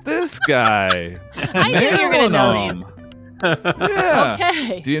 Look at this guy. I knew you were going to know these. Yeah.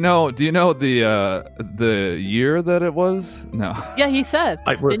 Okay. Do you know the year that it was? No. Yeah, he said.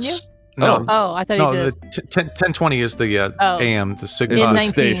 Didn't you? No. Oh, I thought he did. 1020 is the AM, the signal. On the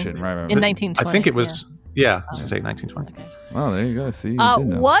station, right. In 1920. I think it was, I was going to say 1920. Okay. Oh, there you go. See, you did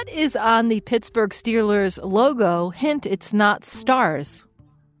know. What is on the Pittsburgh Steelers logo? Hint, it's not stars.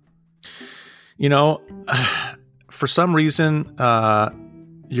 For some reason,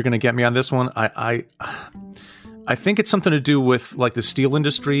 you're going to get me on this one. I think it's something to do with like the steel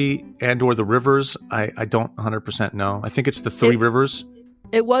industry and or the rivers. I don't 100% know. I think it's the three rivers.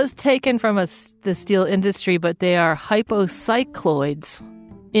 It was taken from the steel industry, but they are hypocycloids.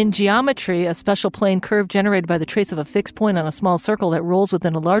 In geometry, a special plane curve generated by the trace of a fixed point on a small circle that rolls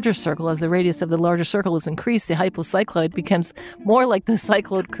within a larger circle. As the radius of the larger circle is increased, the hypocycloid becomes more like the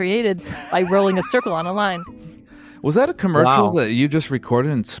cycloid created by rolling a circle on a line. Was that a commercial that you just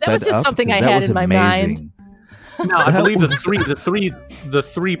recorded and sped up? That was just something I had in my mind. No, I believe the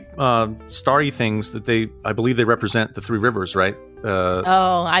three starry things that I believe they represent the three rivers, right?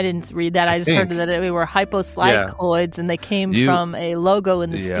 I didn't read that. I just heard that they were hyposcycloids, and they came from a logo in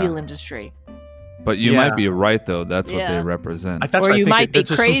the steel industry. But you might be right, though. That's what they represent. Or you might be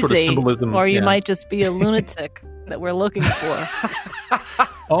crazy, some sort of symbolism, or you might just be a lunatic that we're looking for.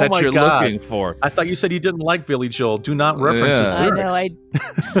 Looking for. I thought you said you didn't like Billy Joel. Do not reference his lyrics. I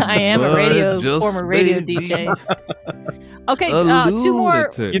know. I am a former radio DJ. Okay, 2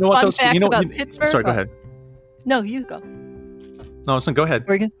 more fun facts about Pittsburgh. Sorry, go ahead. No, you go. No, listen, go ahead.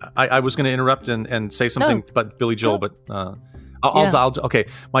 I was going to interrupt and say something about Billy Joel, but I'll okay.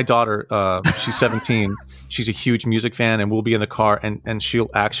 My daughter, she's 17. She's a huge music fan, and we'll be in the car, and she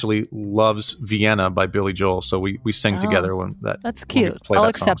actually loves Vienna by Billy Joel. So we sing together when that. That's cute. I'll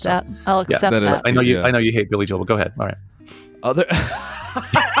accept that. I'll accept that. I know you hate Billy Joel, but go ahead. All right.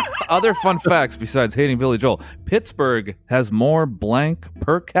 Other fun facts besides hating Billy Joel: Pittsburgh has more blank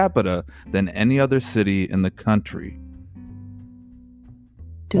per capita than any other city in the country.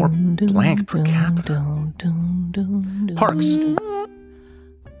 More blank per capita. Parks.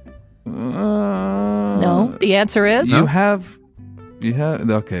 No, the answer is you have.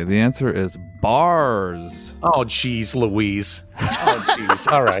 Okay, the answer is bars. Oh, geez, Louise. Oh,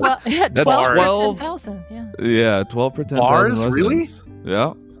 jeez. All right. That's 12 per 10,000. Yeah, 12 per 10,000. Bars, really?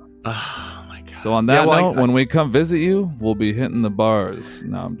 Yeah. Oh my god. So on that note, when we come visit you, we'll be hitting the bars.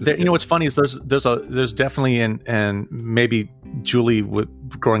 No, I'm just kidding. You know what's funny is there's definitely and maybe Julie,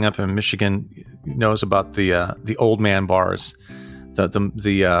 growing up in Michigan, knows about the old man bars.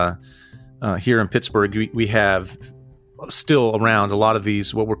 The here in Pittsburgh, we have still around a lot of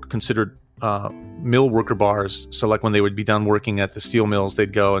these what were considered mill worker bars. So like when they would be done working at the steel mills,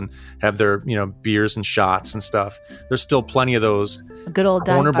 they'd go and have their beers and shots and stuff. There's still plenty of those good old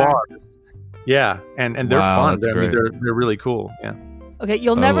corner bars. Yeah, and they're fun. They're really cool. Yeah. Okay,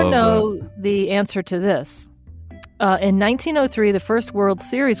 you'll never know the answer to this. In 1903, the first World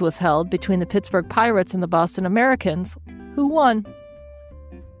Series was held between the Pittsburgh Pirates and the Boston Americans. Who won?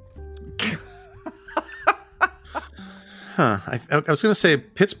 I was going to say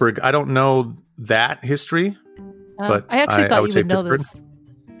Pittsburgh. I don't know that history, but I actually thought you would know Pittsburgh. this.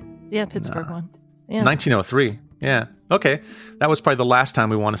 Yeah, Pittsburgh won. Yeah. 1903. Yeah. Okay. That was probably the last time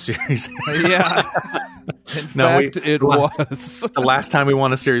we won a series. Yeah. In fact, it was. The last time we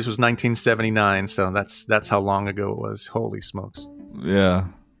won a series was 1979. So that's how long ago it was. Holy smokes. Yeah.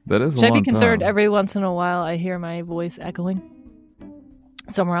 That is a Should long I be concerned time. every once in a while I hear my voice echoing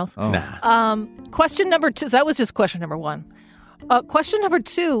somewhere else? Oh. Nah. Question number 2. So that was just question number 1. Question number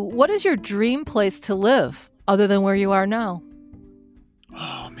 2. What is your dream place to live other than where you are now?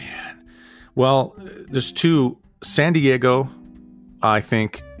 Oh, man. Well, there's 2. San Diego, I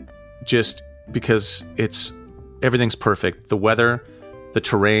think, just because everything's perfect. The weather, the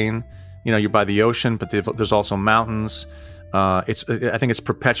terrain, you're by the ocean, but there's also mountains. I think it's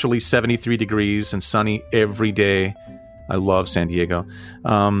perpetually 73 degrees and sunny every day. I love San Diego.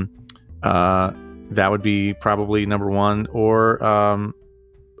 That would be probably number 1. Or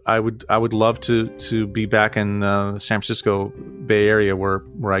I would love to be back in the San Francisco Bay Area where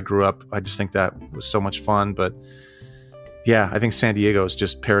I grew up. I just think that was so much fun. But yeah, I think San Diego is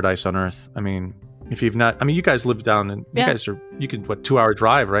just paradise on earth. I mean, if you've not, you guys live down and you can 2-hour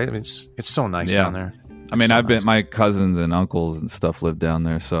drive, right? I mean, it's so nice down there. I mean, my cousins and uncles and stuff live down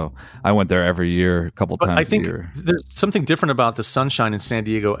there, so I went there every year, a couple times a year. There's something different about the sunshine in San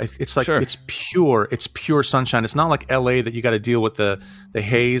Diego. It's like it's pure sunshine. It's not like LA that you got to deal with the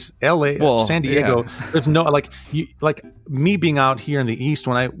haze. San Diego, there's no me being out here in the East.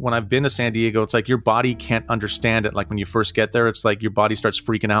 When I've been to San Diego, it's like your body can't understand it. Like when you first get there, it's like your body starts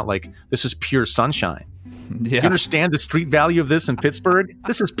freaking out. Like this is pure sunshine. Yeah. Do you understand the street value of this in Pittsburgh?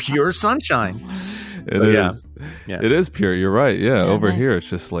 This is pure sunshine. It is pure. You're right. Yeah, over here it's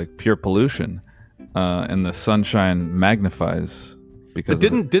just like pure pollution, and the sunshine magnifies because.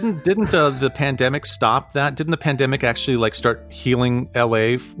 But didn't the pandemic stop that? Didn't the pandemic actually start healing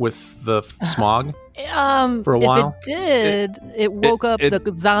LA with the smog for a while? If it did, it woke up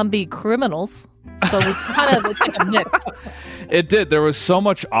the zombie criminals. So we kind of like a mix. It did. There was so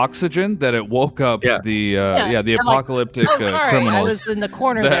much oxygen that it woke up the apocalyptic sorry, criminals. I was in the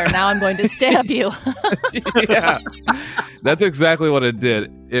corner there. Now I'm going to stab you. Yeah, that's exactly what it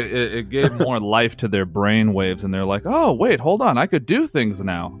did. It gave more life to their brain waves, and they're like, "Oh, wait, hold on, I could do things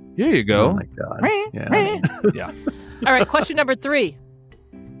now." Here you go. Oh my god. Yeah. All right. Question number 3.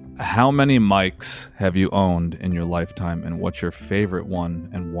 How many mics have you owned in your lifetime, and what's your favorite one,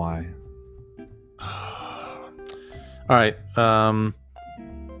 and why? All right.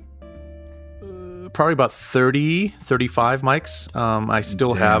 Probably about 30, 35 mics. I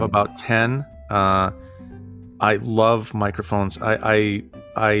still have about 10. I love microphones.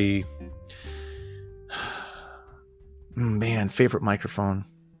 Man, favorite microphone.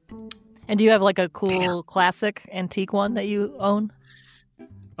 And do you have like a cool classic antique one that you own?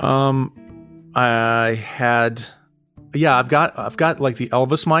 I had, I've got like the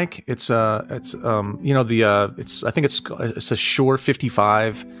Elvis mic. It's I think it's a Shure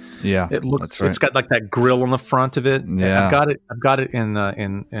 55. Yeah, it's got like that grill on the front of it. Yeah, I've got it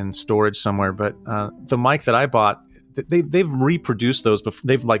in storage somewhere. But the mic that I bought, they've reproduced those before.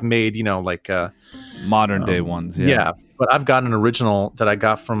 They've like made modern day ones. Yeah, but I've got an original that I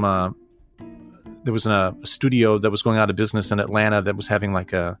got from there was a studio that was going out of business in Atlanta that was having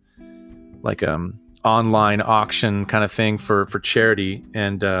like a online auction kind of thing for charity,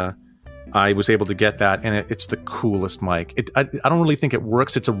 and I was able to get that, and it's the coolest mic. I don't really think it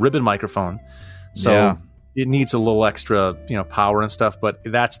works. It's a ribbon microphone, so it needs a little extra power and stuff, but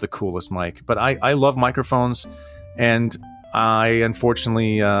that's the coolest mic. But I love microphones, and I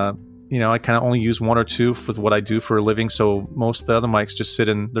unfortunately I kind of only use one or two for what I do for a living. So most of the other mics just sit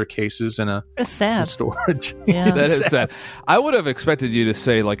in their cases in storage. Yeah. That is sad. I would have expected you to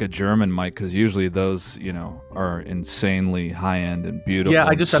say like a German mic, because usually those, are insanely high end and beautiful. Yeah,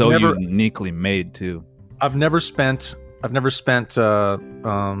 uniquely made too. I've never spent the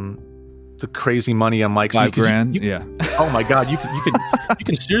crazy money on mics. $5,000. Oh my God, you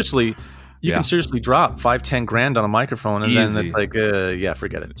can seriously. You can seriously drop $5-10 grand on a microphone, and then it's like,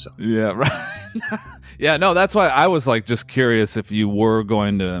 forget it. So yeah, right. Yeah, no, that's why I was like just curious if you were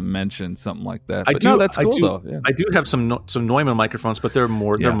going to mention something like that. But that's cool though. Yeah. I do have some Neumann microphones, but they're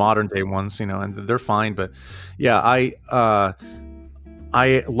modern day ones, and they're fine. But yeah, I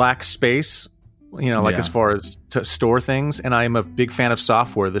lack space. As far as to store things, and I'm a big fan of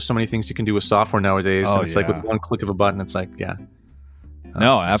software. There's so many things you can do with software nowadays, and it's like with one click of a button, it's like,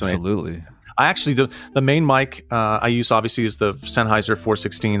 no, absolutely. I actually, the main mic I use obviously is the Sennheiser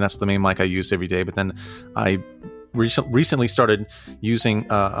 416. That's the main mic I use every day. But then I recently started using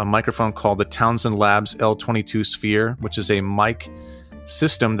a microphone called the Townsend Labs L22 Sphere, which is a mic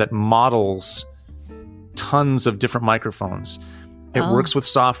system that models tons of different microphones. It works with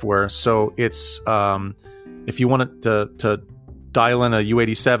software. So it's, if you want to dial in a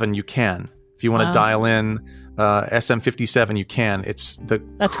U87, you can. If you want to dial in SM57, you can. It's the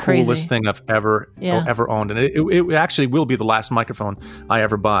coolest crazy thing I've ever owned, and it actually will be the last microphone I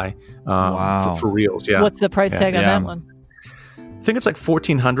ever buy. Wow. For reals. Yeah. What's the price tag on that one? I think it's like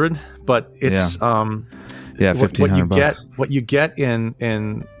 $1,400, but it's $1,500. What you get in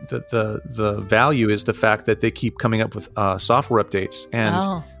the value is the fact that they keep coming up with software updates,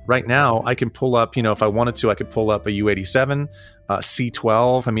 and right now I can pull up. If I wanted to, I could pull up a U87.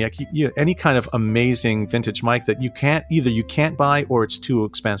 C12. I mean, any kind of amazing vintage mic that you can't buy, or it's too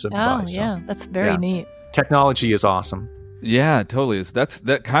expensive to buy. So, yeah, that's very neat. Technology is awesome. Yeah, it totally is.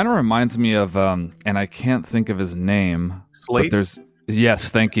 That kind of reminds me of, and I can't think of his name. Slate. Yes,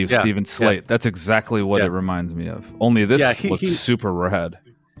 thank you, Stephen Slate. Yeah. That's exactly what it reminds me of. Only this looks super rad.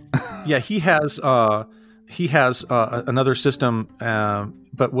 Yeah, he has another system,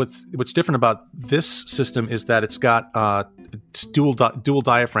 but what's different about this system is that it's got dual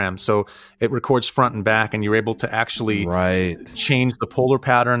diaphragm, so it records front and back, and you're able to actually change the polar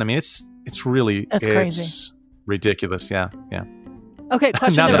pattern. I mean, it's really crazy, ridiculous. Yeah. Okay,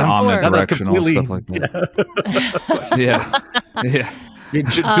 question now number 4. Omnidirectional stuff like that. Yeah.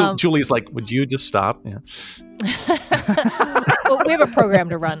 Julie's like, would you just stop? Yeah. Well, we have a program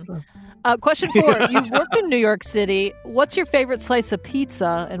to run. Question 4. You've worked in New York City. What's your favorite slice of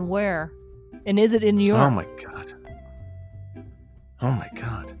pizza and where? And is it in New York? Oh my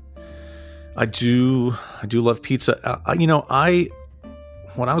God. I do love pizza.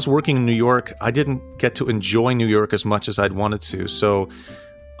 When I was working in New York, I didn't get to enjoy New York as much as I'd wanted to. So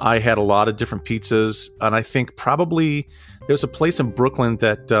I had a lot of different pizzas, and I think probably there's a place in Brooklyn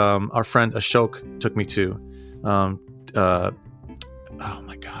that our friend Ashok took me to. Oh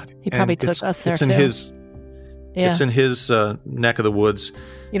my God! He probably took us there too. It's in his neck of the woods.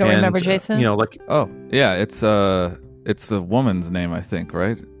 You don't remember, Jason? It's the woman's name, I think,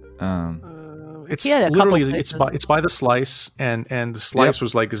 right? It's literally it's by the Slice, and the Slice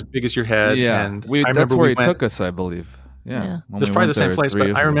was like as big as your head. Yeah, and that's where he took us, I believe. Yeah. It's probably the same place,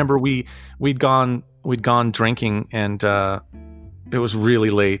 but I remember we'd gone drinking, and it was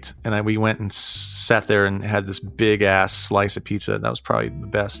really late, and we went and sat there and had this big ass slice of pizza. That was probably the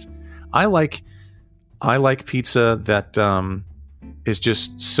best. I like pizza that is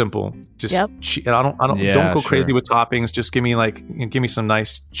just simple. Just I don't go crazy with toppings. Just give me some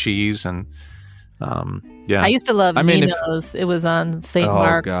nice cheese and Yeah, I used to love Nino's. It was on St.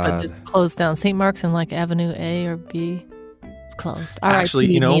 Mark's, but it's closed down. St. Mark's in like Avenue A or B. It's closed. Actually,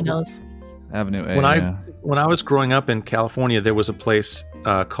 Nino's. Avenue A. When I was growing up in California, there was a place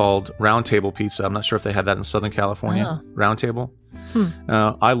called Round Table Pizza. I'm not sure if they had that in Southern California. Round Table.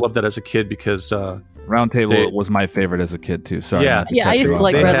 I loved that as a kid because Round Table was my favorite as a kid too. Sorry. Yeah, I used to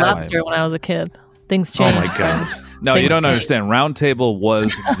like Red Lobster when I was a kid. Things changed. Oh my god! No, you don't understand. Round Table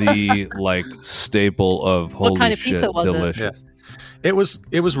was the like staple of holy what kind of shit, pizza was delicious. It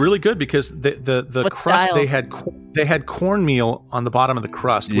was really good because the crust style? they had cornmeal on the bottom of the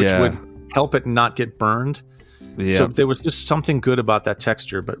crust, which would help it not get burned. Yeah. So there was just something good about that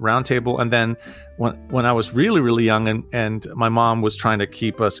texture. But Round Table, and then when I was really, really young and my mom was trying to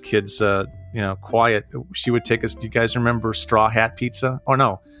keep us kids quiet, she would take us. Do you guys remember Straw Hat Pizza? Or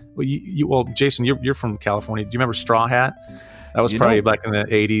no? Well, Jason, you're from California. Do you remember Straw Hat? That was probably back in the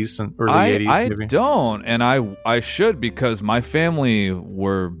 80s and early 80s. I maybe. don't, and I should, because my family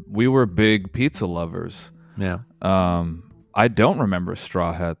we were big pizza lovers. Yeah. I don't remember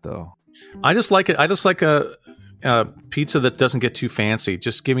Straw Hat though. I just like it. I just like a pizza that doesn't get too fancy.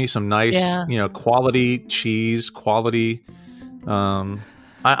 Just give me some nice, quality cheese, quality. I'm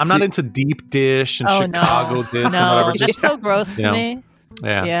not into deep dish and Chicago dish and whatever. That's so gross to me.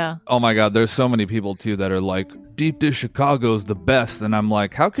 Yeah. Oh my God, there's so many people too that are like, deep dish Chicago's the best, and I'm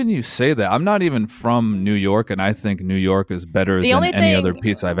like, how can you say that? I'm not even from New York, and I think New York is better than any other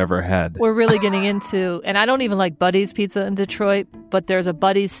pizza I've ever had. We're really getting into, and I don't even like Buddy's Pizza in Detroit, but there's a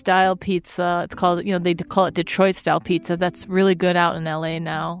Buddy's style pizza. It's called, they call it Detroit style pizza. That's really good out in LA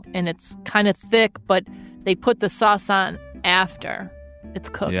now, and it's kind of thick, but they put the sauce on after it's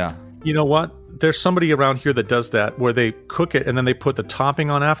cooked. Yeah. You know what? There's somebody around here that does that, where they cook it and then they put the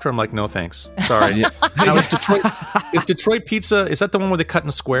topping on after. I'm like, no thanks. Sorry. Now, is Detroit pizza, is that the one where they cut in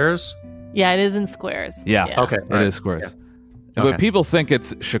squares? Yeah, it is in squares. Yeah. Okay. It is squares. Yeah. But people think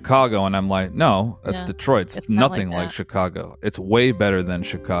it's Chicago, and I'm like, no, that's Detroit. It's nothing like Chicago. It's way better than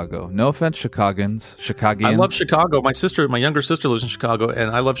Chicago. No offense, Chicagoans. I love Chicago. My younger sister lives in Chicago,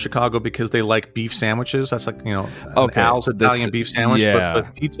 and I love Chicago because they like beef sandwiches. That's like, an Al's Italian beef sandwich. Yeah.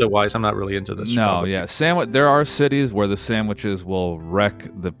 But pizza-wise, I'm not really into this. No, there are cities where the sandwiches will wreck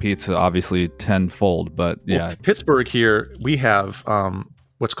the pizza, obviously tenfold. But Pittsburgh here, we have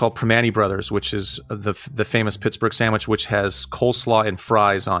what's called Primanti Brothers, which is the famous Pittsburgh sandwich, which has coleslaw and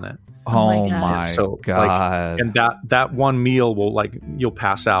fries on it. Oh my God! And that one meal will you'll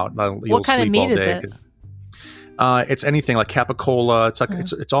pass out. You'll what kind sleep of meat all day. is it? It's anything like capicola. It's like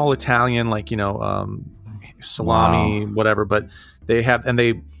it's all Italian, salami, whatever. But they have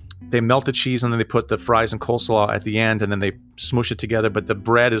they melt the cheese and then they put the fries and coleslaw at the end, and then they smush it together. But the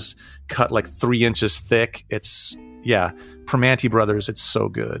bread is cut like 3 inches thick. It's Primanti Brothers. It's so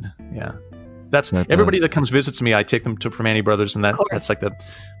good. Yeah, that's everybody that comes visits me. I take them to Primanti Brothers, and that's like the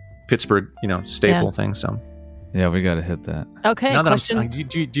Pittsburgh, staple thing. So yeah, we got to hit that. Okay. Now that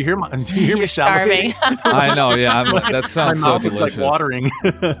do you hear me salivating? I know. Yeah, that sounds my mouth so delicious. is like watering.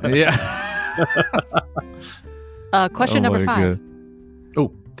 Yeah. Question number 5.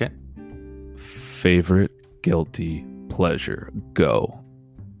 Oh, okay. Favorite guilty pleasure. Go.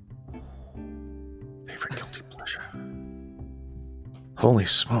 Favorite guilty pleasure. Holy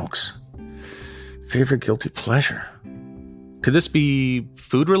smokes. Favorite guilty pleasure. Could this be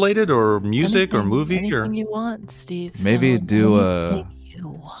food related or music or movie? Anything you want, Steve. Maybe do you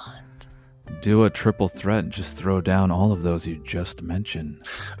want. Do a triple threat and just throw down all of those you just mentioned.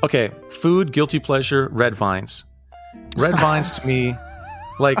 Okay, food, guilty pleasure, red vines. Red vines to me,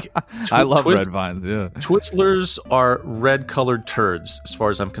 I love red vines, yeah. Twizzlers are red-colored turds, as far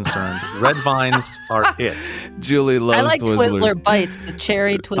as I'm concerned. Red vines are it. Julie loves I like Twizzlers. Twizzler bites, the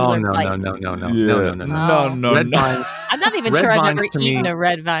cherry Twizzler bites. No. Red vines. I'm not even sure I've ever eaten a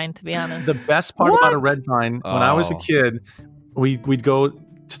red vine, to be honest. The best part about a red vine, when I was a kid, we'd go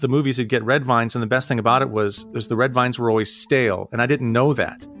to the movies and get red vines, and the best thing about it was the red vines were always stale, and I didn't know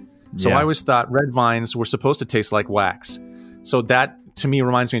that. So I always thought red vines were supposed to taste like wax. So that, to me,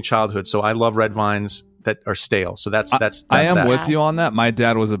 reminds me of childhood. So I love red vines that are stale. So that's I am with you on that. My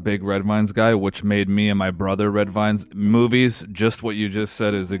dad was a big red vines guy, which made me and my brother red vines. Movies, just what you just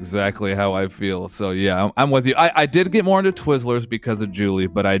said is exactly how I feel. So yeah, I'm with you. I did get more into Twizzlers because of Julie,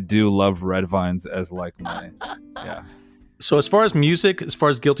 but I do love red vines as my So as far as music, as far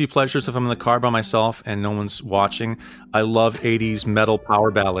as guilty pleasures, if I'm in the car by myself and no one's watching, I love 80s metal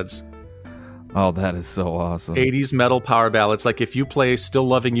power ballads. Oh, that is so awesome. 80s metal power ballads. Like if you play Still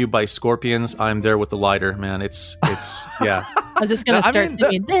Loving You by Scorpions, I'm there with the lighter, man. It's yeah. I was just going to start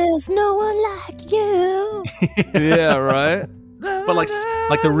singing, There's no one like you. Yeah, right? But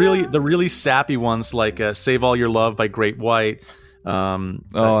like the really sappy ones, like "Save All Your Love" by Great White.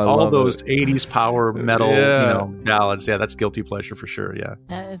 All those 80s power metal, ballads. Yeah, that's guilty pleasure for sure. Yeah,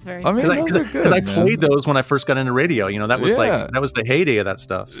 that is very. I mean, because I played those when I first got into radio. That was that was the heyday of that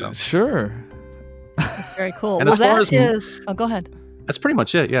stuff. So sure, that's very cool. And as far as go ahead. That's pretty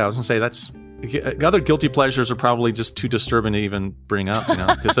much it. Yeah, I was gonna say that's. Other guilty pleasures are probably just too disturbing to even bring up,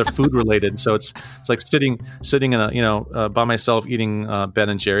 because they're food related. So it's like sitting in a by myself eating Ben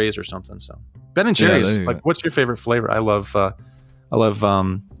and Jerry's or something. So Ben and Jerry's, what's your favorite flavor? I love what's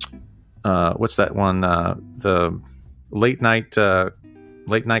that one? The late night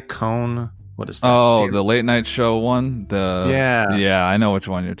cone. What is that? Oh, the late night show one. Yeah, I know which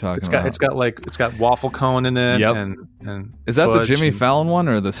one you're talking about. It's got waffle cone in it. Yep. And is that the Jimmy Fallon one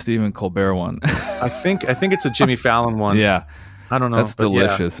or the Stephen Colbert one? I think it's a Jimmy Fallon one. Yeah, I don't know. That's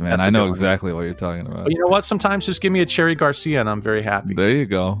delicious, man. I know exactly what you're talking about. But you know what? Sometimes just give me a Cherry Garcia and I'm very happy. There you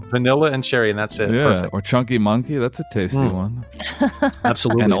go. Vanilla and cherry, and that's it. Yeah, perfect. Or Chunky Monkey. That's a tasty one.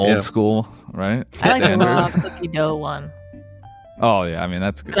 Absolutely. And old school, right? I like the raw cookie dough one. Oh yeah, I mean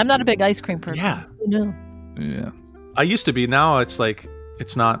that's good. But I'm not a big ice cream person. Yeah. Who knew? Yeah. I used to be. Now it's like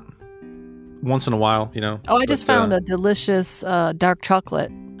it's not once in a while, Oh, I just found a delicious dark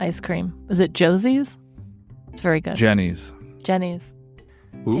chocolate ice cream. Is it Josie's? It's very good. Jenny's.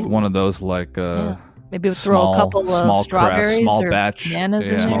 Ooh. One of those like maybe throw a couple of strawberries small or batch. bananas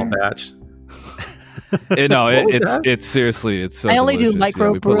in there. Small batch. It's seriously it's so I only delicious. do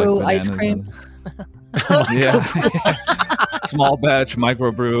microbrew ice cream. Yeah. Small batch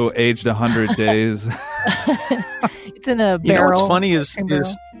microbrew aged 100 days. It's in a barrel. What's funny is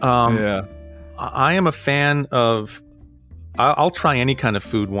I am a fan of I'll try any kind of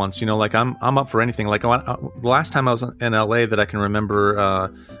food once, like I'm up for anything. Like the last time I was in LA that I can remember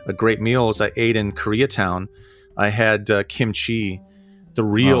a great meal was I ate in Koreatown. I had kimchi, the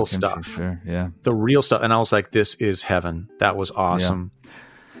real stuff. Sure, yeah. The real stuff. And I was like, this is heaven. That was awesome.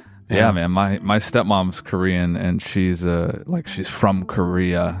 Yeah, man. My stepmom's Korean, and she's from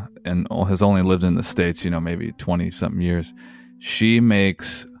Korea and has only lived in the States, maybe 20-something years. She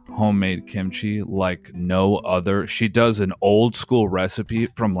makes homemade kimchi like no other. She does an old school recipe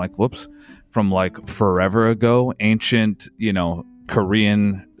from forever ago, ancient,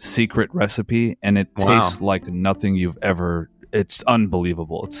 Korean secret recipe, and it tastes like nothing you've ever. It's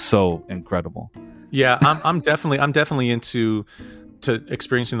unbelievable. It's so incredible. Yeah, I'm definitely into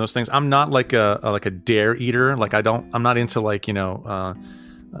experiencing those things. I'm not like a dare eater. Like I'm not into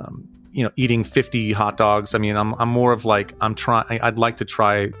eating 50 hot dogs. I mean, I'm more of like I'd like to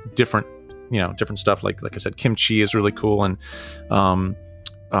try different stuff. Like I said, kimchi is really cool, and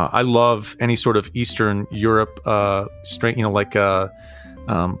I love any sort of Eastern Europe straight.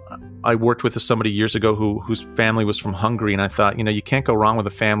 I worked with somebody years ago whose family was from Hungary, and I thought, you can't go wrong with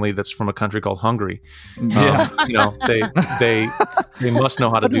a family that's from a country called Hungary. Yeah. They must know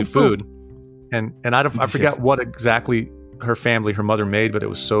how to do food, and I forgot what exactly her mother made, but it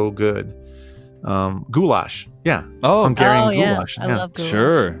was so good. Goulash, yeah. Hungarian goulash. I love goulash.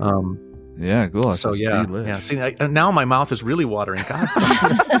 Sure. Yeah, goulash. So yeah. See, now my mouth is really watering. God,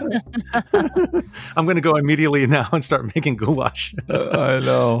 I'm going to go immediately now and start making goulash. I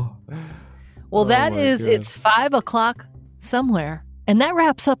know. Well, it's 5:00 somewhere, and that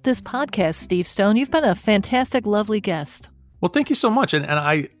wraps up this podcast. Steve Stone, you've been a fantastic, lovely guest. Well, thank you so much, and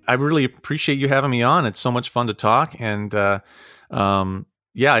I really appreciate you having me on. It's so much fun to talk, and I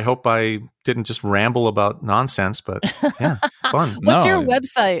hope I didn't just ramble about nonsense, but yeah, fun. What's your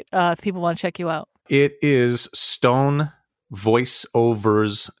website if people want to check you out? It is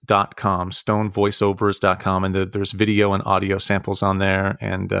stonevoiceovers.com, stonevoiceovers.com, and there's video and audio samples on there.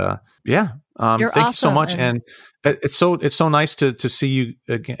 And thank you so much. And it's so nice to see you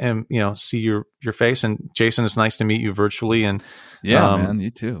again, see your face. And Jason, it's nice to meet you virtually. And man,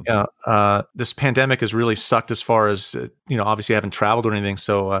 you too. This pandemic has really sucked as far as obviously I haven't traveled or anything.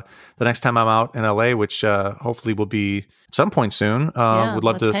 So the next time I'm out in LA, which hopefully will be at some point soon, would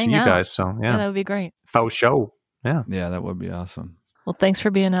love to see you guys. So yeah, that would be great. Faux show. Yeah, that would be awesome. Well, thanks for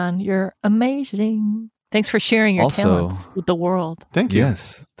being on. You're amazing. Thanks for sharing your talents with the world. Thank you.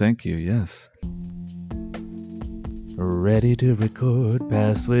 Yes, thank you. Yes. Ready to record,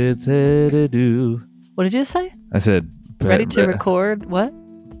 pass with do. What did you say? I said ready to record. What?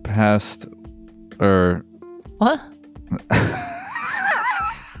 Past or what?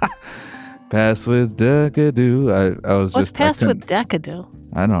 Pass with Decadoo. I was What's just. Pass with Decadoo?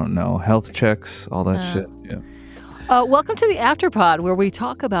 I don't know. Health checks, all that shit. Yeah. Welcome to the Afterpod, where we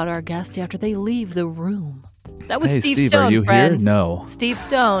talk about our guest after they leave the room. That was Steve Stone, are you friends. here? No. Steve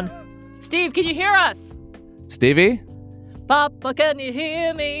Stone. Steve, can you hear us? Stevie? Papa, can you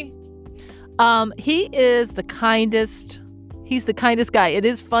hear me? He is the kindest. He's the kindest guy. It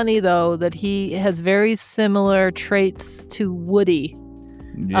is funny, though, that he has very similar traits to Woody,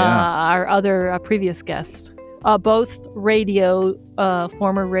 our other previous guest. Both radio,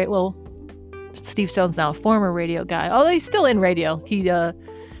 Steve Stone's now a former radio guy. Although he's still in radio. He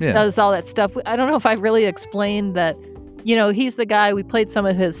does all that stuff. I don't know if I've really explained that, he's the guy, we played some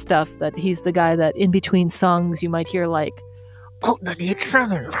of his stuff, that he's the guy that in between songs you might hear like, Alt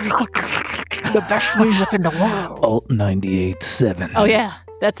 98.7, the best music in the world. Alt 98.7. Oh yeah,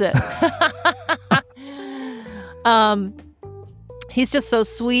 that's it. He's just so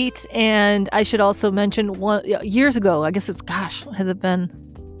sweet, and I should also mention years ago, I guess has it been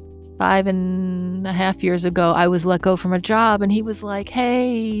 5.5 years ago, I was let go from a job, and he was like,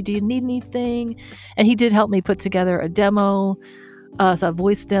 hey, do you need anything? And he did help me put together a demo, a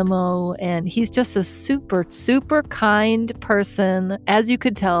voice demo, and he's just a super, super kind person, as you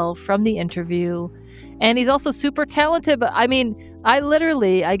could tell from the interview. And he's also super talented, but I mean, I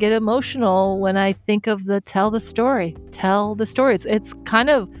get emotional when I think of tell the story. It's kind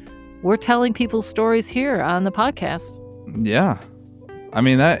of, we're telling people's stories here on the podcast. Yeah. I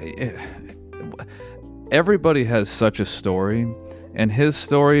mean, everybody has such a story, and his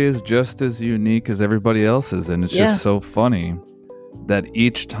story is just as unique as everybody else's, and it's just so funny that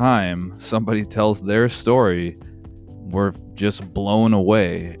each time somebody tells their story, we're just blown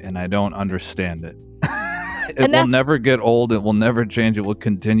away, and I don't understand it. It will never get old. It will never change. It will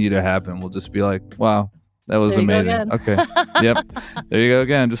continue to happen. We'll just be like, wow, that was amazing. Okay. Yep. There you go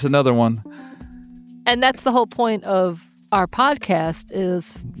again. Just another one. And that's the whole point of our podcast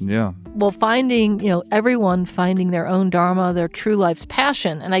is, finding, everyone finding their own dharma, their true life's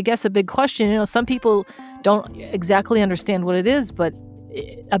passion. And I guess a big question, some people don't exactly understand what it is, but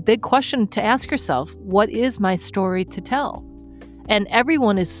a big question to ask yourself, what is my story to tell? And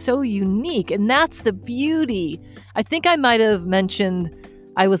everyone is so unique, and that's the beauty. I think I might have mentioned,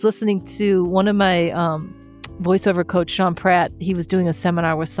 I was listening to one of my voiceover coach, Sean Pratt. He was doing a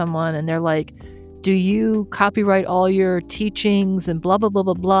seminar with someone, and they're like, do you copyright all your teachings and blah, blah, blah,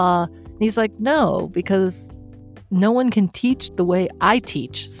 blah, blah? And he's like, no, because no one can teach the way I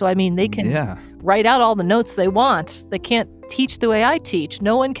teach. So, I mean, they can write out all the notes they want. They can't teach the way I teach.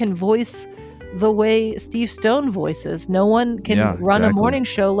 No one can voice the way Steve Stone voices. No one can run a morning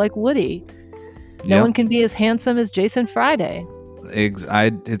show like Woody. No one can be as handsome as Jason Friday.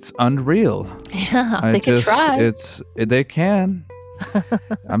 It's unreal. Yeah, they can try. They can.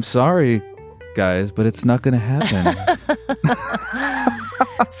 I'm sorry, guys, but it's not going to happen.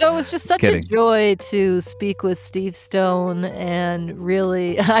 So it was just such a joy to speak with Steve Stone, and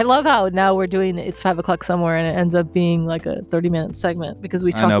really, I love how now we're doing It's 5 o'clock somewhere, and it ends up being like a 30-minute segment because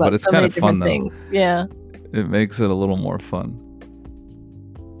we talk about so many different things. Yeah, it makes it a little more fun.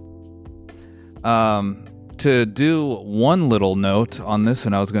 To do one little note on this,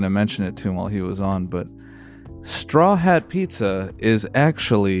 and I was going to mention it to him while he was on, but Straw Hat Pizza is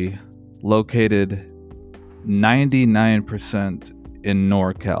actually located 99% in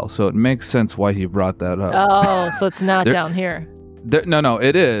NorCal, so it makes sense why he brought that up. Oh, so it's not down here. No,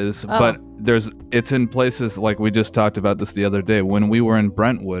 it is, but it's in places like we just talked about this the other day. When we were in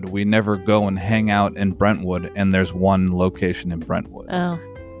Brentwood, we never go and hang out in Brentwood, and there's one location in Brentwood. Oh.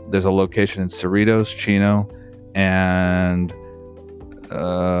 There's a location in Cerritos, Chino, and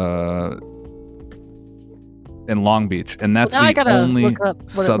in Long Beach, and that's the only look up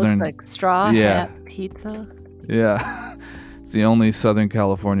what southern. It looks like. Straw Hat Pizza. Yeah, it's the only Southern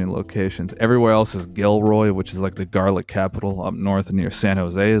California locations. Everywhere else is Gilroy, which is like the garlic capital up north near San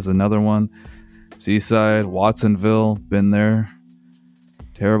Jose. Is another one. Seaside, Watsonville, been there.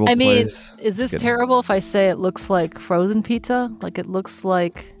 Terrible place. I mean, is this terrible if I say it looks like frozen pizza? Like it looks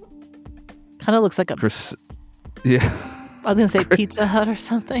like, kind of looks like a. Yeah. I was gonna say Pizza Hut or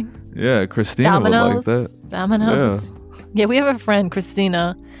something. Yeah, Christina Domino's, would like that. Domino's. Yeah, we have a friend,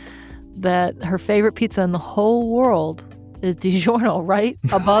 Christina, that her favorite pizza in the whole world is DiGiorno, right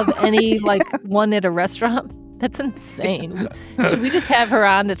above any like one at a restaurant. That's insane. Should we just have her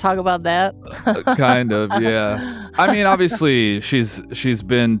on to talk about that? Kind of, yeah. I mean, obviously, she's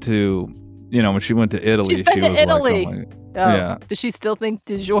been to, when she went to Italy, she was Italy. Like, yeah. Does she still think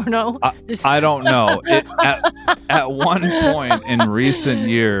DiGiorno? I don't know. At one point in recent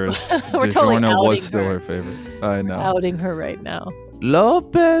years, DiGiorno was still her favorite. I know. Outing her right now.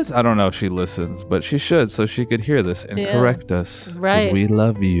 Lopez. I don't know if she listens, but she should, so she could hear this and correct us. Right. 'Cause we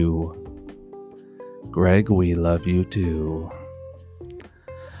love you. Greg, we love you too.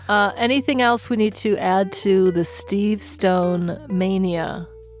 Anything else we need to add to the Steve Stone mania?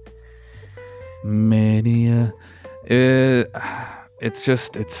 Mania. It's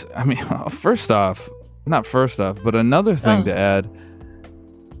just, I mean, not first off, but another thing to add.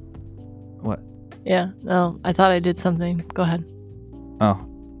 What? Yeah, no, I thought I did something. Go ahead. Oh.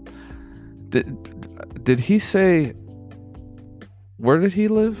 Did he say, where did he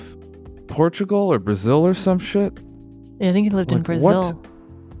live? Portugal or Brazil or some shit? Yeah, I think he lived in Brazil.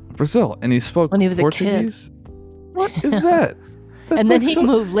 What? Brazil, and he spoke when he was Portuguese? a kid. What is that? And then he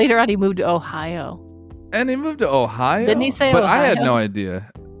moved, later on he moved to Ohio. And he moved to Ohio? Didn't he say But Ohio? I had no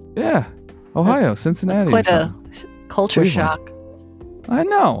idea. Yeah, Ohio, Cincinnati. That's quite a culture shock. I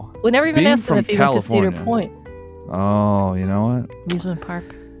know. We never even asked him if he California. went to Cedar Point. Oh, you know what? Amusement park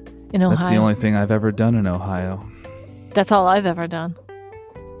in Ohio. That's the only thing I've ever done in Ohio. That's all I've ever done.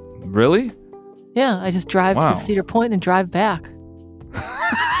 Really? Yeah, I just drive to Cedar Point and drive back.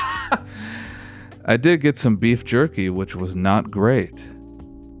 I did get some beef jerky, which was not great,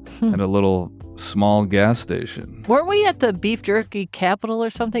 at a little small gas station. Weren't we at the beef jerky capital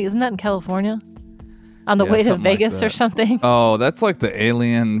or something? Isn't that in California? On the way to Vegas or something? Oh, that's like the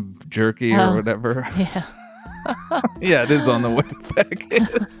alien jerky or whatever. Yeah. Yeah, it is on the way to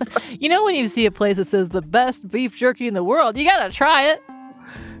Vegas. You know when you see a place that says the best beef jerky in the world, you gotta try it.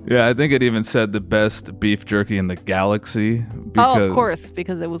 Yeah, I think it even said the best beef jerky in the galaxy. Because, of course,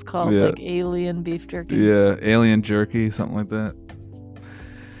 because it was called like alien beef jerky. Yeah, alien jerky, something like that.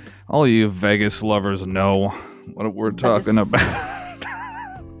 All you Vegas lovers know what we're talking about.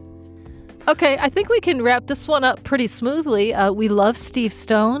 Okay, I think we can wrap this one up pretty smoothly. We love Steve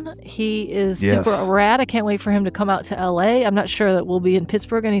Stone. He is super rad. I can't wait for him to come out to LA. I'm not sure that we'll be in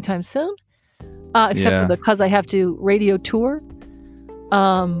Pittsburgh anytime soon, except for the Cuz I Have To radio tour.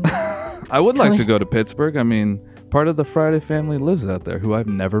 I would like to go to Pittsburgh. I mean, part of the Friday family lives out there who I've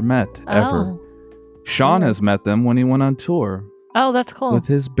never met, ever. Sean has met them when he went on tour. Oh, that's cool. With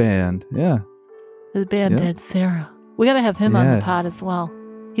his band, His band, Dead Sarah. We got to have him on the pod as well.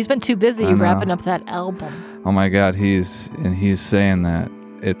 He's been too busy wrapping up that album. Oh my God, he's saying that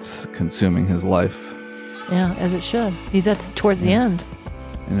it's consuming his life. Yeah, as it should. He's towards the end.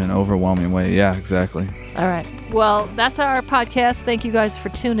 In an overwhelming way. Yeah, exactly. All right. Well, that's our podcast. Thank you guys for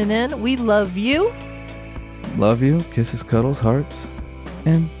tuning in. We love you. Love you. Kisses, cuddles, hearts.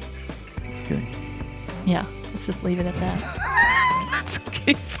 And just kidding. Yeah, let's just leave it at that. Let's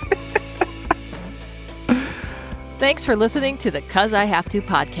keep it. Thanks for listening to the Cuz I Have To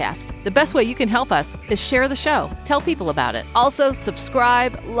podcast. The best way you can help us is share the show. Tell people about it. Also,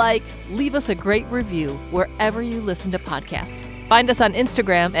 subscribe, leave us a great review wherever you listen to podcasts. Find us on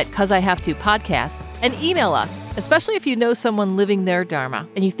Instagram at Cuz I Have To podcast and email us, especially if you know someone living their Dharma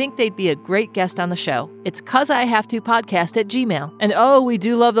and you think they'd be a great guest on the show. It's CuzIHaveToPodcast@gmail.com. And we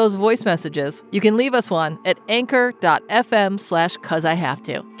do love those voice messages. You can leave us one at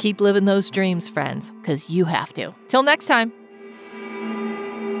anchor.fm/CuzIHaveTo. Keep living those dreams, friends, because you have to. Till next time.